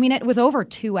be. I mean, it was over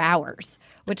 2 hours.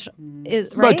 Which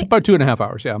is right? About 2.5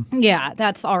 hours, yeah. Yeah,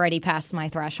 that's already past my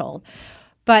threshold.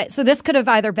 But so this could have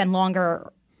either been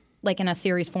longer, like in a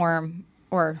series form,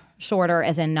 or shorter,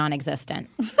 as in non-existent.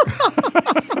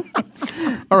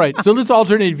 All right, so let's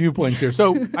alternate viewpoints here.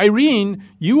 So Irene,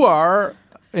 you are,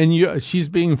 and she's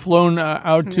being flown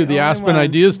out to the Aspen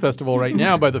Ideas Festival right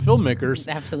now by the filmmakers.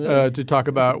 Absolutely. To talk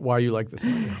about why you like this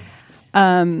movie.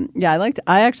 I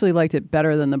actually liked it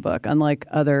better than the book, unlike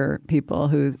other people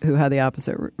who had the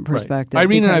opposite perspective. Right.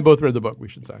 Irene and I both read the book, we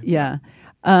should say. Yeah.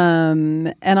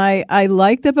 And I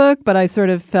liked the book, but I sort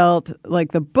of felt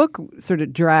like the book sort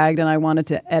of dragged and I wanted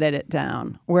to edit it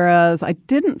down. Whereas I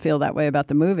didn't feel that way about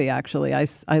the movie, actually. I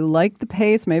liked the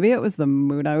pace. Maybe it was the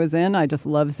mood I was in. I just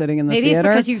love sitting in the theater. Maybe it's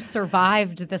because you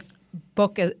survived this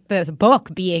book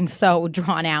being so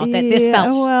drawn out that this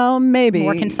felt maybe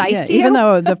more concise to you. Even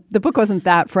though the book wasn't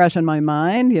that fresh in my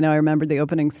mind, I remembered the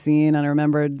opening scene and I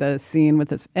remembered the scene with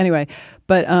this. Anyway,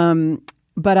 but I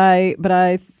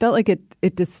felt like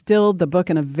it distilled the book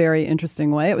in a very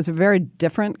interesting way. It was a very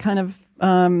different kind of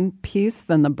piece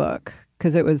than the book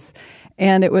because it was.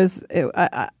 And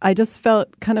I just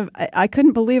felt kind of, I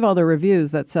couldn't believe all the reviews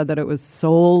that said that it was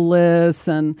soulless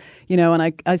and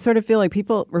I sort of feel like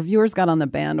reviewers got on the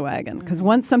bandwagon because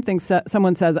once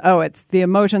someone says, it's the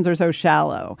emotions are so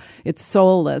shallow, it's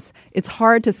soulless, it's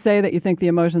hard to say that you think the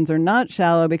emotions are not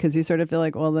shallow because you sort of feel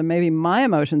like, well, then maybe my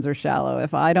emotions are shallow.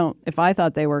 If I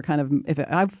thought they were kind of, if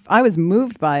I was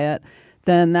moved by it,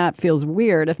 then that feels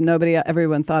weird if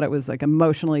everyone thought it was like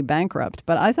emotionally bankrupt.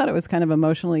 But I thought it was kind of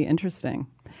emotionally interesting.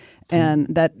 and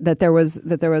that there was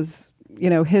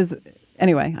his.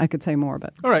 Anyway, I could say more,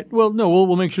 but all right. Well, no,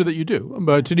 we'll make sure that you do.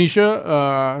 But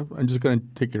Tanisha, I'm just going to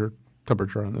take your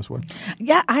temperature on this one.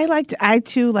 Yeah, I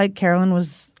too, like Carolyn,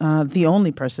 was the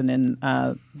only person in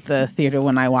the theater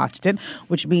when I watched it,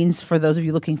 which means for those of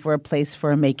you looking for a place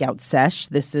for a makeout sesh,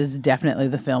 this is definitely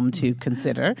the film to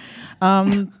consider.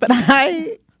 But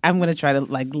I'm going to try to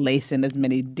lace in as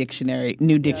many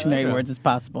new dictionary words as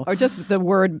possible. Or just the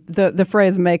word, the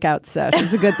phrase "makeout sesh"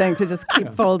 is a good thing to just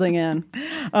keep folding in.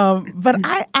 But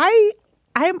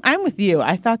I'm with you.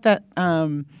 I thought that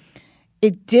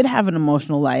it did have an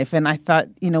emotional life, and I thought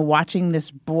watching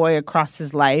this boy across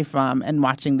his life and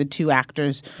watching the two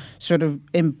actors sort of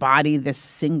embody this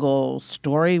single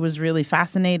story was really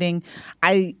fascinating.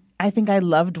 I think I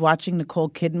loved watching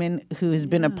Nicole Kidman, who has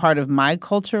been a part of my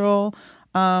cultural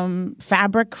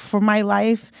fabric for my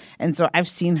life, and so I've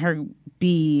seen her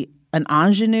be an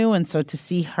ingenue, and so to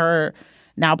see her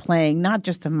now playing not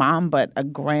just a mom but a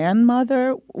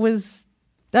grandmother was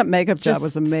that makeup job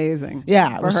was amazing.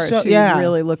 Yeah, for her, she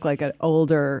really looked like an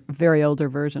very older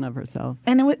version of herself.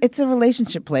 And it's a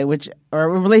relationship play, or a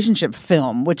relationship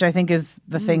film, which I think is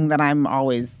the thing that I'm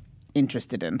always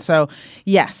interested in. So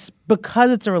yes, because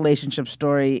it's a relationship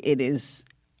story, it is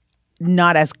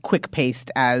not as quick-paced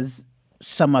as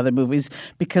some other movies,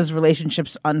 because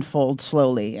relationships unfold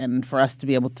slowly, and for us to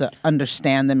be able to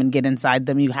understand them and get inside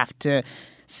them, you have to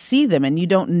see them, and you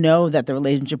don't know that the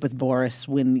relationship with Boris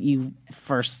when you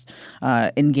first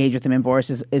engage with him. And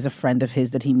Boris is a friend of his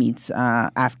that he meets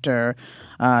after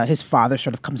his father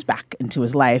sort of comes back into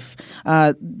his life.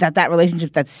 That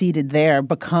relationship that's seated there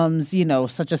becomes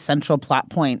such a central plot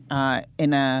point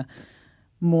in a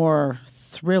more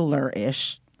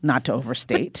thriller-ish, not to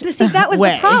overstate. But, see, that was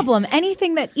the problem.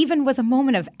 Anything that even was a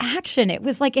moment of action, it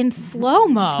was like in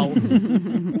slow-mo.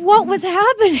 What was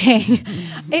happening?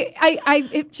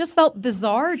 It just felt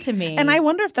bizarre to me. And I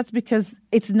wonder if that's because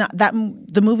it's not that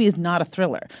the movie is not a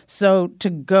thriller. So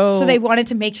they wanted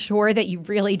to make sure that you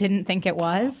really didn't think it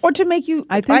was, or to make you.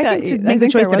 I think to make the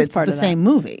choice that it's the same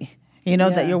movie.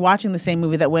 That you're watching the same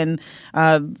movie. That when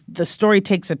the story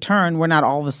takes a turn, we're not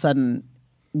all of a sudden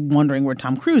wondering where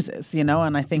Tom Cruise is, and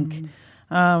I think,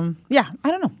 I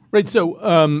don't know. Right, so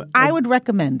I would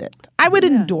recommend it. I would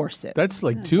endorse it. That's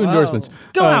like two endorsements.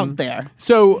 Go out there.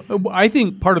 So I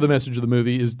think part of the message of the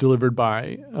movie is delivered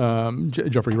by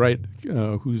Jeffrey Wright,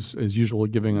 who's, as usual,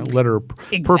 giving a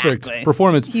perfect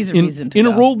performance. He's a reason to in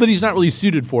go. A role that he's not really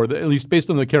suited for, at least based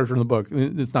on the character in the book.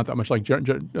 It's not that much like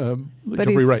Jeffrey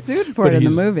Wright. He's suited for it in the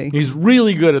movie. He's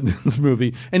really good at this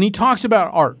movie. And he talks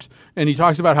about art. And he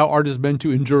talks about how art is meant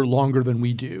to endure longer than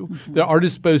we do. Mm-hmm. The art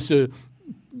is supposed to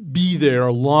be there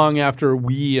long after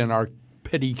we and our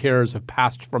petty cares have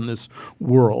passed from this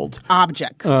world.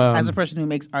 Objects, as a person who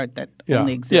makes art that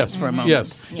only exists for a moment.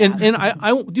 Yes. Yeah. And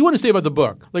I do want to say about the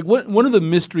book, like one of the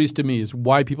mysteries to me is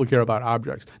why people care about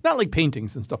objects. Not like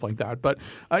paintings and stuff like that, but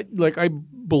I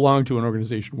belong to an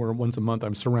organization where once a month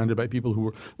I'm surrounded by people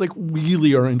who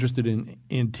really are interested in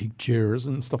antique chairs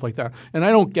and stuff like that. And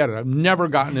I don't get it. I've never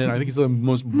gotten it. I think it's the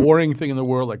most boring thing in the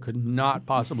world. I could not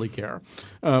possibly care.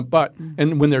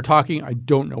 And when they're talking, I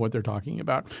don't know what they're talking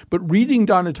about. But reading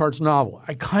Donna Tartt's novel,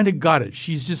 I kind of got it.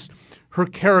 She's just – her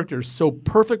characters so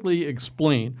perfectly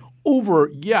explain over,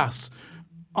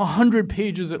 100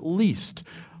 pages at least,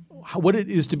 what it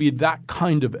is to be that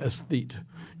kind of aesthete,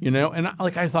 And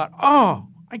I thought,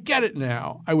 I get it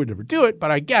now. I would never do it, but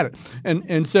I get it.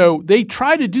 And so they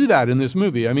try to do that in this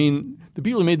movie. I mean, the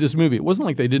people who made this movie, it wasn't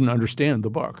like they didn't understand the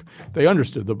book. They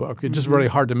understood the book. It's just very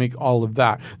hard to make all of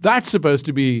that. That's supposed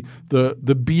to be the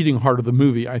beating heart of the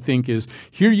movie, I think, is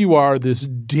here you are, this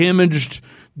damaged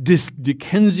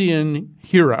Dickensian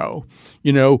hero,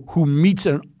 who meets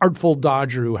an artful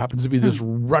dodger who happens to be this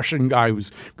Russian guy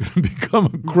who's going to become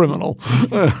a criminal,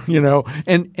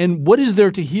 and what is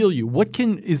there to heal you?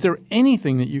 Is there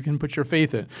anything that you can put your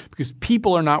faith in? Because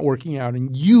people are not working out,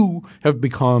 and you have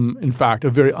become, in fact, a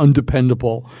very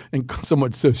undependable and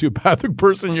somewhat sociopathic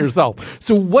person yourself.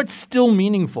 So what's still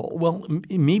meaningful? Well,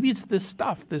 maybe it's this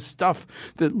stuff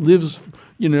that lives,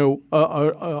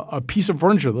 a piece of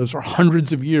furniture that lives for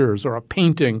hundreds of years, or a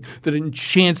painting that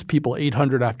enchants people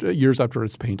 800 years after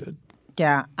it's painted.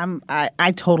 Yeah,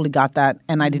 I totally got that,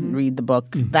 and I didn't read the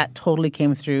book. Mm-hmm. That totally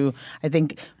came through. I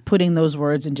think putting those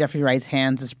words in Jeffrey Wright's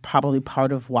hands is probably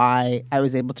part of why I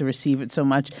was able to receive it so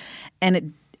much.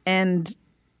 And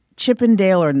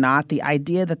Chippendale or not, the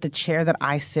idea that the chair that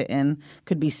I sit in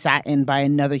could be sat in by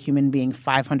another human being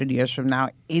 500 years from now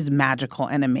is magical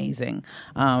and amazing.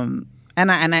 And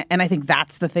I think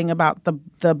that's the thing about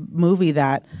the movie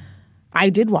that I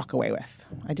did walk away with.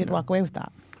 I did walk away with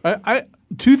that.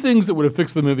 Two things that would have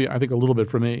fixed the movie, I think, a little bit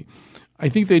for me. I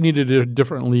think they needed a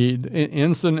different lead.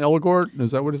 Anson Elgort,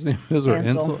 is that what his name is? Or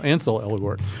Ansel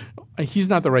Elgort. He's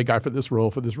not the right guy for this role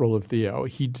of Theo.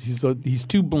 He's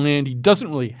too bland. He doesn't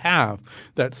really have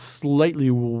that slightly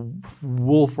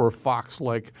wolf or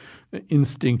fox-like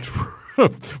instinct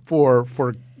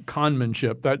for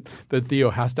conmanship that Theo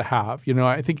has to have.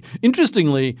 I think,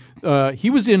 interestingly, he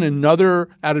was in another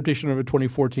adaptation of a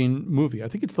 2014 movie. I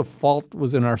think it's The Fault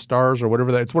Was in Our Stars or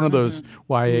whatever that. It's one of those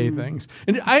YA things.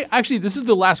 And this is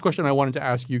the last question I wanted to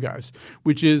ask you guys,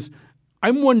 which is,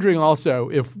 I'm wondering also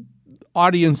if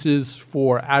audiences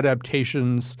for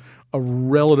adaptations of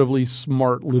relatively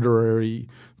smart literary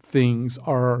things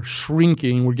are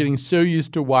shrinking. We're getting so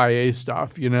used to YA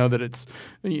stuff, that it's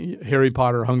Harry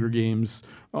Potter, Hunger Games,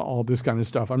 all this kind of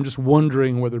stuff. I'm just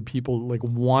wondering whether people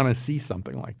want to see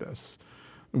something like this,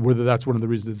 whether that's one of the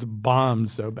reasons it's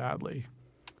bombed so badly.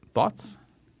 Thoughts?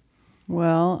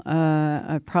 Well,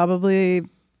 I probably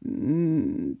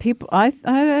people. I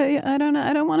don't know.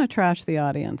 I don't want to trash the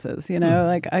audiences.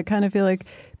 I kind of feel like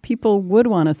people would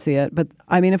want to see it. But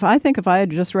I mean, if I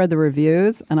had just read the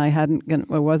reviews and I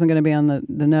wasn't going to be on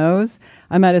the nose,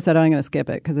 I might have said, I'm going to skip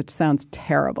it because it sounds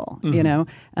terrible, And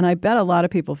I bet a lot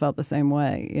of people felt the same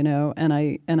way, And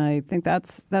I think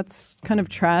that's kind of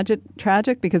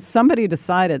tragic because somebody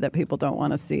decided that people don't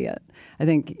want to see it. I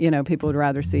think, people would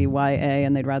rather see YA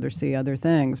and they'd rather see other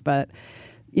things. But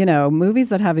movies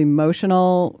that have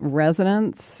emotional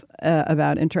resonance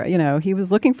about he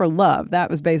was looking for love. That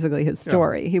was basically his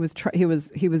story. Yeah.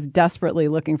 He was desperately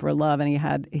looking for love, and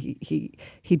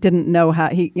he didn't know how.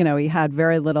 He had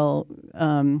very little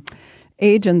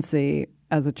agency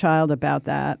as a child about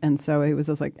that, and so he was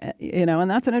just like,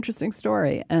 and that's an interesting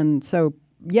story. And so,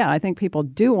 I think people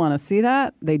do want to see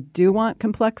that. They do want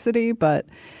complexity, but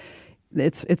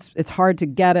it's hard to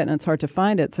get it and it's hard to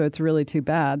find it. So it's really too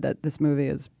bad that this movie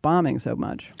is bombing so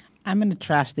much. I'm going to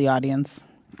trash the audience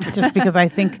just because I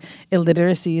think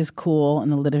illiteracy is cool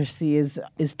and illiteracy is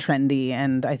trendy.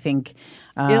 And I think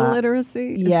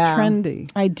illiteracy is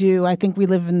trendy. I do. I think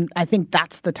I think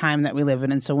that's the time that we live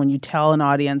in. And so when you tell an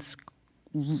audience,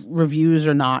 reviews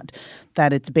or not,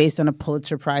 that it's based on a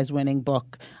Pulitzer Prize winning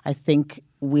book, I think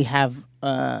we have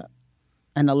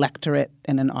an electorate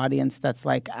and an audience that's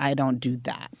like, I don't do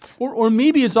that. Or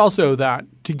maybe it's also that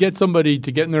to get somebody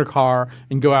to get in their car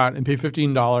and go out and pay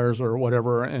 $15 or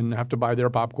whatever and have to buy their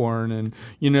popcorn and,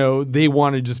 they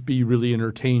want to just be really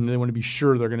entertained. They want to be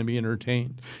sure they're going to be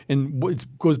entertained. And it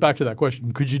goes back to that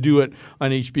question. Could you do it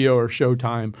on HBO or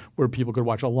Showtime where people could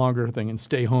watch a longer thing and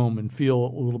stay home and feel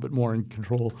a little bit more in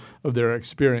control of their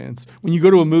experience? When you go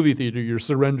to a movie theater, you're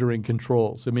surrendering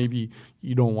control. So maybe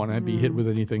you don't want to be hit with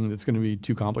anything that's going to be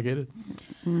too complicated.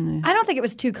 I don't think it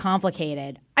was too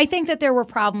complicated. I think that there were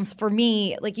problems for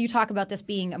me. Like you talk about this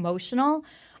being emotional.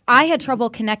 I had trouble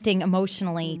connecting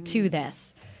emotionally to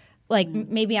this. Like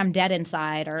maybe I'm dead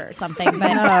inside or something,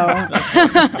 but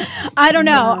I don't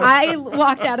know. I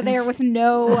walked out of there with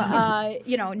no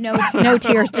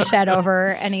tears to shed over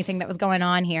anything that was going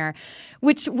on here,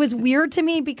 which was weird to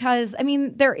me because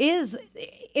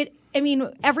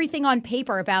everything on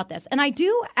paper about this, and I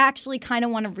do actually kind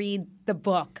of want to read the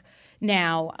book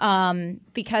now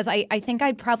because I think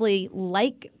I'd probably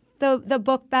like the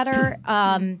book better.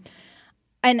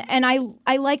 And I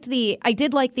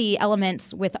did like the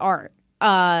elements with art.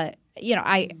 I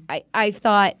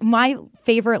thought my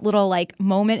favorite little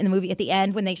moment in the movie at the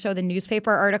end when they show the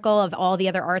newspaper article of all the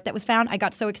other art that was found, I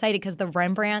got so excited because the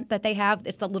Rembrandt that they have,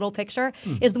 it's the little picture,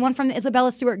 is the one from the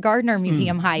Isabella Stewart Gardner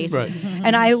Museum heist. Right.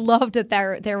 And I loved that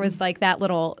there was that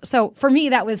little. So for me,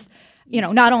 that was.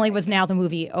 Not only was now the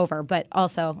movie over, but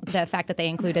also the fact that they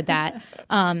included that.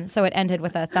 So it ended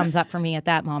with a thumbs up for me at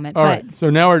that moment. All right. So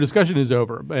now our discussion is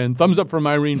over. And thumbs up from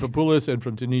Irene Papoulis and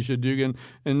from Tanisha Dugan.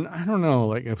 And I don't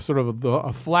know,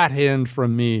 a flat hand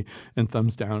from me and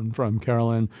thumbs down from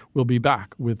Carolyn. We'll be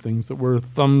back with things that were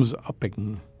thumbs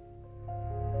upping.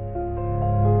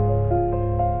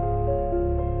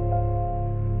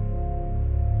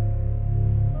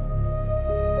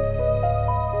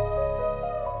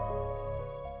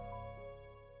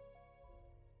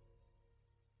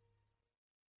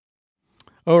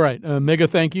 All right. Mega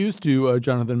thank yous to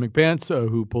Jonathan McPants,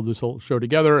 who pulled this whole show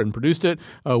together and produced it.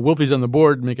 Wolfie's on the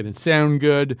board, making it sound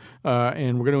good.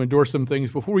 And we're going to endorse some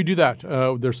things. Before we do that,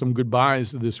 there's some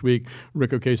goodbyes this week.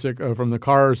 Rick Ocasek from The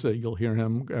Cars. You'll hear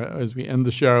him as we end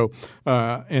the show.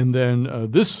 And then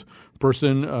this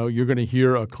person, you're going to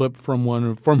hear a clip from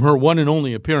her one and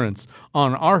only appearance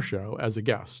on our show as a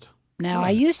guest. Now,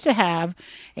 I used to have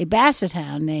a basset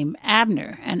hound named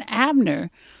Abner, and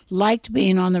Abner liked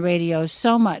being on the radio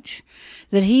so much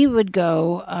that he would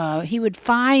he would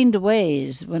find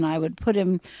ways when I would put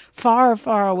him far,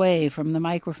 far away from the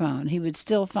microphone. He would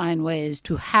still find ways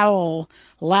to howl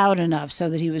loud enough so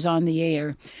that he was on the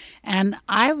air. And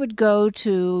I would go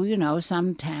to,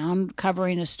 some town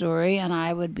covering a story, and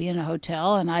I would be in a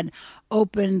hotel, and I'd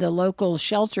open the local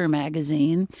shelter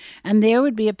magazine, and there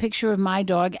would be a picture of my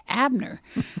dog, Abner,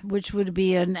 which would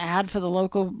be an ad for the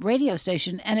local radio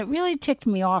station. And it really ticked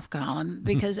me off, Colin,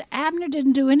 because Abner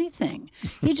didn't do anything.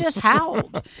 He just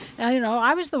howled.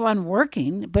 I was the one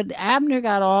working, but Abner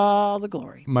got all the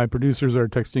glory. My producers are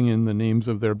texting in the names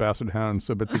of their basset hounds.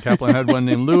 So Betsy Kaplan had one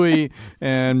named Louie,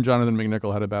 and Jonathan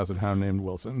McNichol had a basset hound named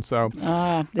Wilson. So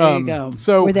there you go.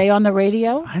 So were they on the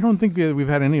radio? I don't think we've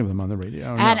had any of them on the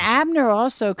radio. And Abner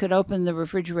also could open the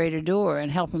refrigerator door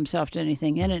and help himself to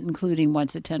anything in it, including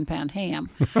once a 10-pound ham.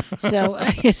 So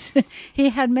he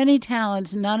had many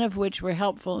talents, none of which were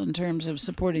helpful in terms of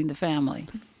supporting the family.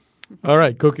 All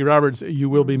right, Cokie Roberts, you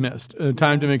will be missed.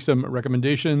 Time to make some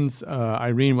recommendations.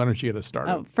 Irene, why don't you get us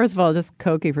started? Oh, first of all, just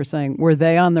Cokie for saying, were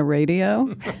they on the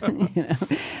radio?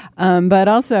 But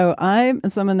also, I'm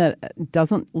someone that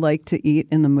doesn't like to eat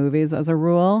in the movies as a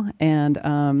rule, and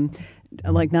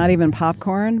not even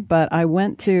popcorn. But I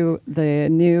went to the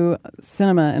new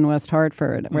cinema in West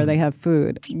Hartford where they have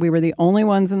food. We were the only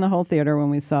ones in the whole theater when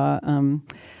we saw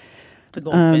The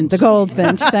Goldfinch. The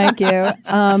Goldfinch, thank you.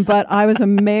 But I was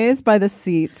amazed by the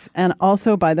seats and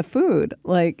also by the food. It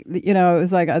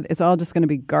was like, it's all just going to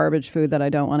be garbage food that I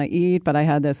don't want to eat. But I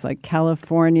had this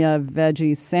California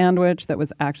veggie sandwich that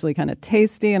was actually kind of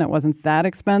tasty, and it wasn't that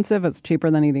expensive. It's cheaper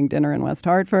than eating dinner in West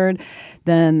Hartford.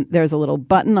 Then there's a little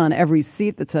button on every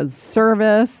seat that says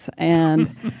service,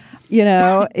 and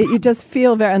you just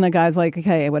feel very, and the guy's like,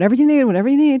 okay, whatever you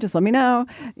need, just let me know,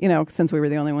 since we were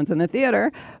the only ones in the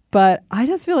theater. But I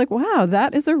just feel like, wow,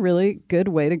 that is a really good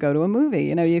way to go to a movie.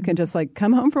 You can just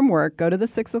come home from work, go to the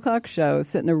 6:00 show,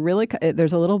 sit in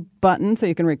there's a little button so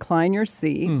you can recline your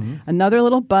seat, another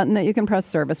little button that you can press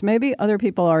service. Maybe other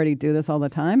people already do this all the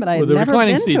time, but I've never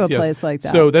been to a place like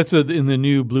that. So that's in the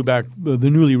new the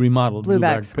newly remodeled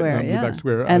Blueback Square, Blueback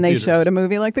Square, and they theaters. showed a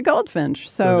movie like The Goldfinch.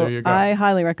 So there you go. I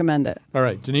highly recommend it. All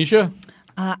right, Tanisha?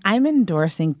 I'm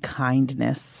endorsing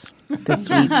kindness this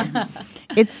week.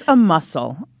 It's a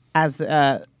muscle, as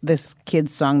this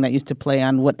kids song that used to play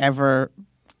on whatever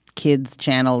kids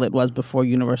channel it was before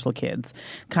Universal Kids.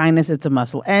 Kindness, it's a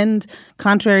muscle. And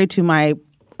contrary to my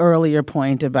earlier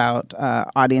point about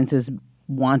audiences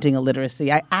wanting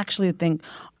illiteracy, I actually think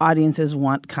audiences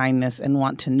want kindness and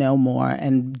want to know more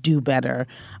and do better.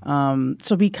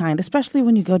 So be kind, especially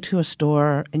when you go to a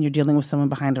store and you're dealing with someone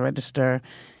behind a register.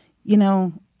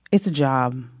 It's a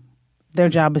job. Their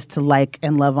job is to like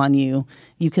and love on you.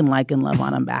 You can like and love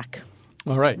on them back.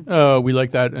 All right. We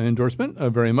like that endorsement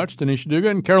very much. Tanisha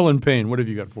Dugan. Carolyn Payne, what have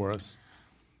you got for us?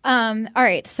 All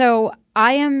right. So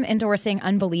I am endorsing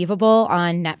Unbelievable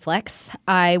on Netflix.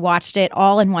 I watched it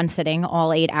all in one sitting,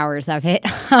 all 8 hours of it.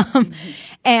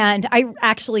 And I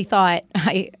actually thought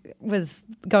I was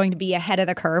going to be ahead of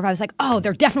the curve. I was like, oh,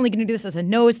 they're definitely going to do this as a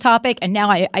nose topic. And now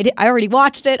I already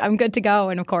watched it. I'm good to go.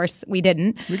 And of course, we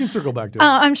didn't. We can circle back to it.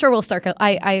 I'm sure we'll circle.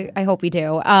 I hope we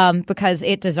do because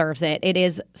it deserves it. It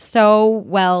is so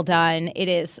well done. It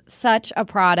is such a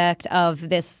product of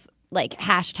this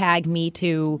hashtag Me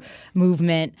Too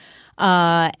movement.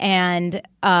 And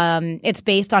it's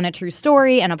based on a true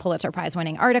story and a Pulitzer Prize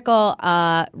winning article.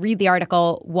 Read the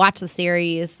article, watch the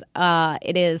series.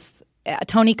 It is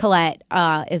Toni Collette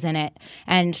is in it,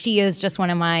 and she is just one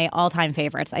of my all-time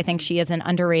favorites. I think she is an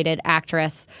underrated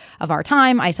actress of our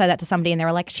time. I said that to somebody, and they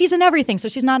were like, she's in everything, so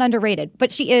she's not underrated.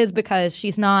 But she is, because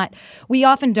she's not – we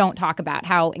often don't talk about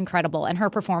how incredible, and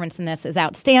her performance in this is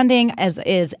outstanding, as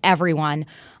is everyone.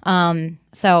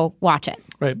 So watch it.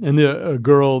 Right, and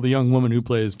the young woman who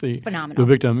plays the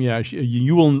victim,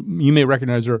 you may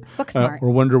recognize her Booksmart.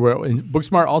 Or wonder where. In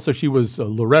Booksmart, also she was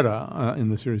Loretta in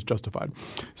the series Justified.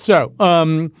 So I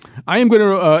am going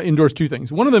to endorse two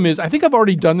things. One of them is, I think I've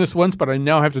already done this once, but I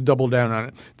now have to double down on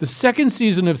it. The second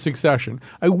season of Succession.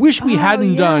 I wish we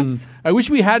hadn't done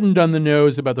the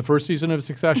nose about the first season of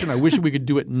Succession. I wish we could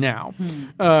do it now,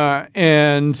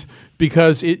 and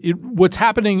because what's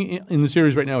happening in the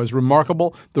series right now is remarkable.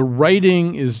 possible. The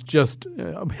writing is just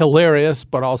hilarious,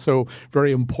 but also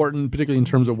very important, particularly in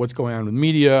terms of what's going on with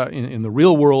media in the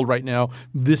real world right now.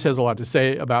 This has a lot to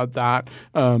say about that.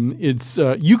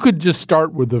 You could just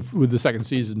start with the second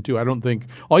season too. I don't think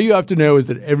all you have to know is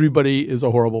that everybody is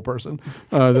a horrible person,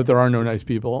 that there are no nice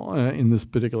people in this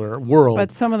particular world.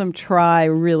 But some of them try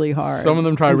really hard. Some of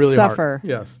them try really suffer. hard.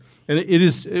 Yes. And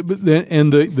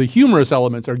the humorous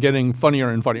elements are getting funnier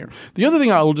and funnier. The other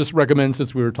thing I will just recommend,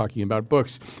 since we were talking about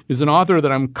books, is an author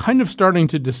that I'm kind of starting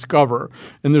to discover.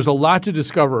 And there's a lot to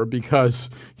discover because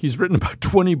he's written about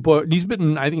 20 books. He's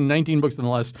written, I think, 19 books in the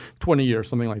last 20 years,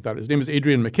 something like that. His name is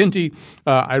Adrian McKinty.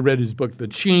 I read his book,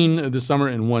 The Sheen, this summer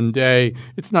in one day.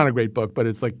 It's not a great book, but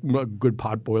it's like a good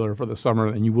potboiler for the summer,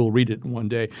 and you will read it in one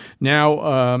day.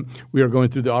 Now we are going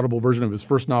through the Audible version of his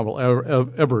first novel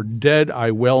ever, Dead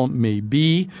I Well May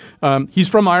Be. He's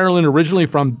from Ireland originally,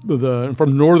 from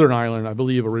Northern Ireland, I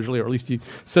believe, originally, or at least he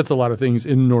sets a lot of things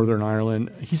in Northern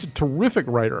Ireland. He's a terrific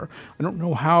writer. I don't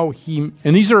know how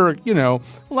and these are, a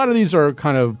lot of these are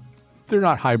they're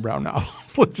not highbrow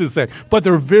novels, let's just say, but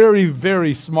they're very,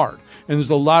 very smart. And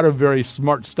there's a lot of very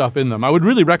smart stuff in them. I would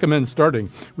really recommend starting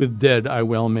with Dead I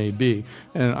Well May Be.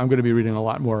 And I'm going to be reading a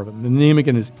lot more of them. The name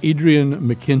again is Adrian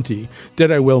McKinty.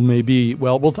 Dead I Well May Be.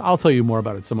 Well, I'll tell you more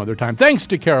about it some other time. Thanks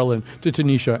to Carolyn, to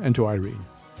Tanisha, and to Irene.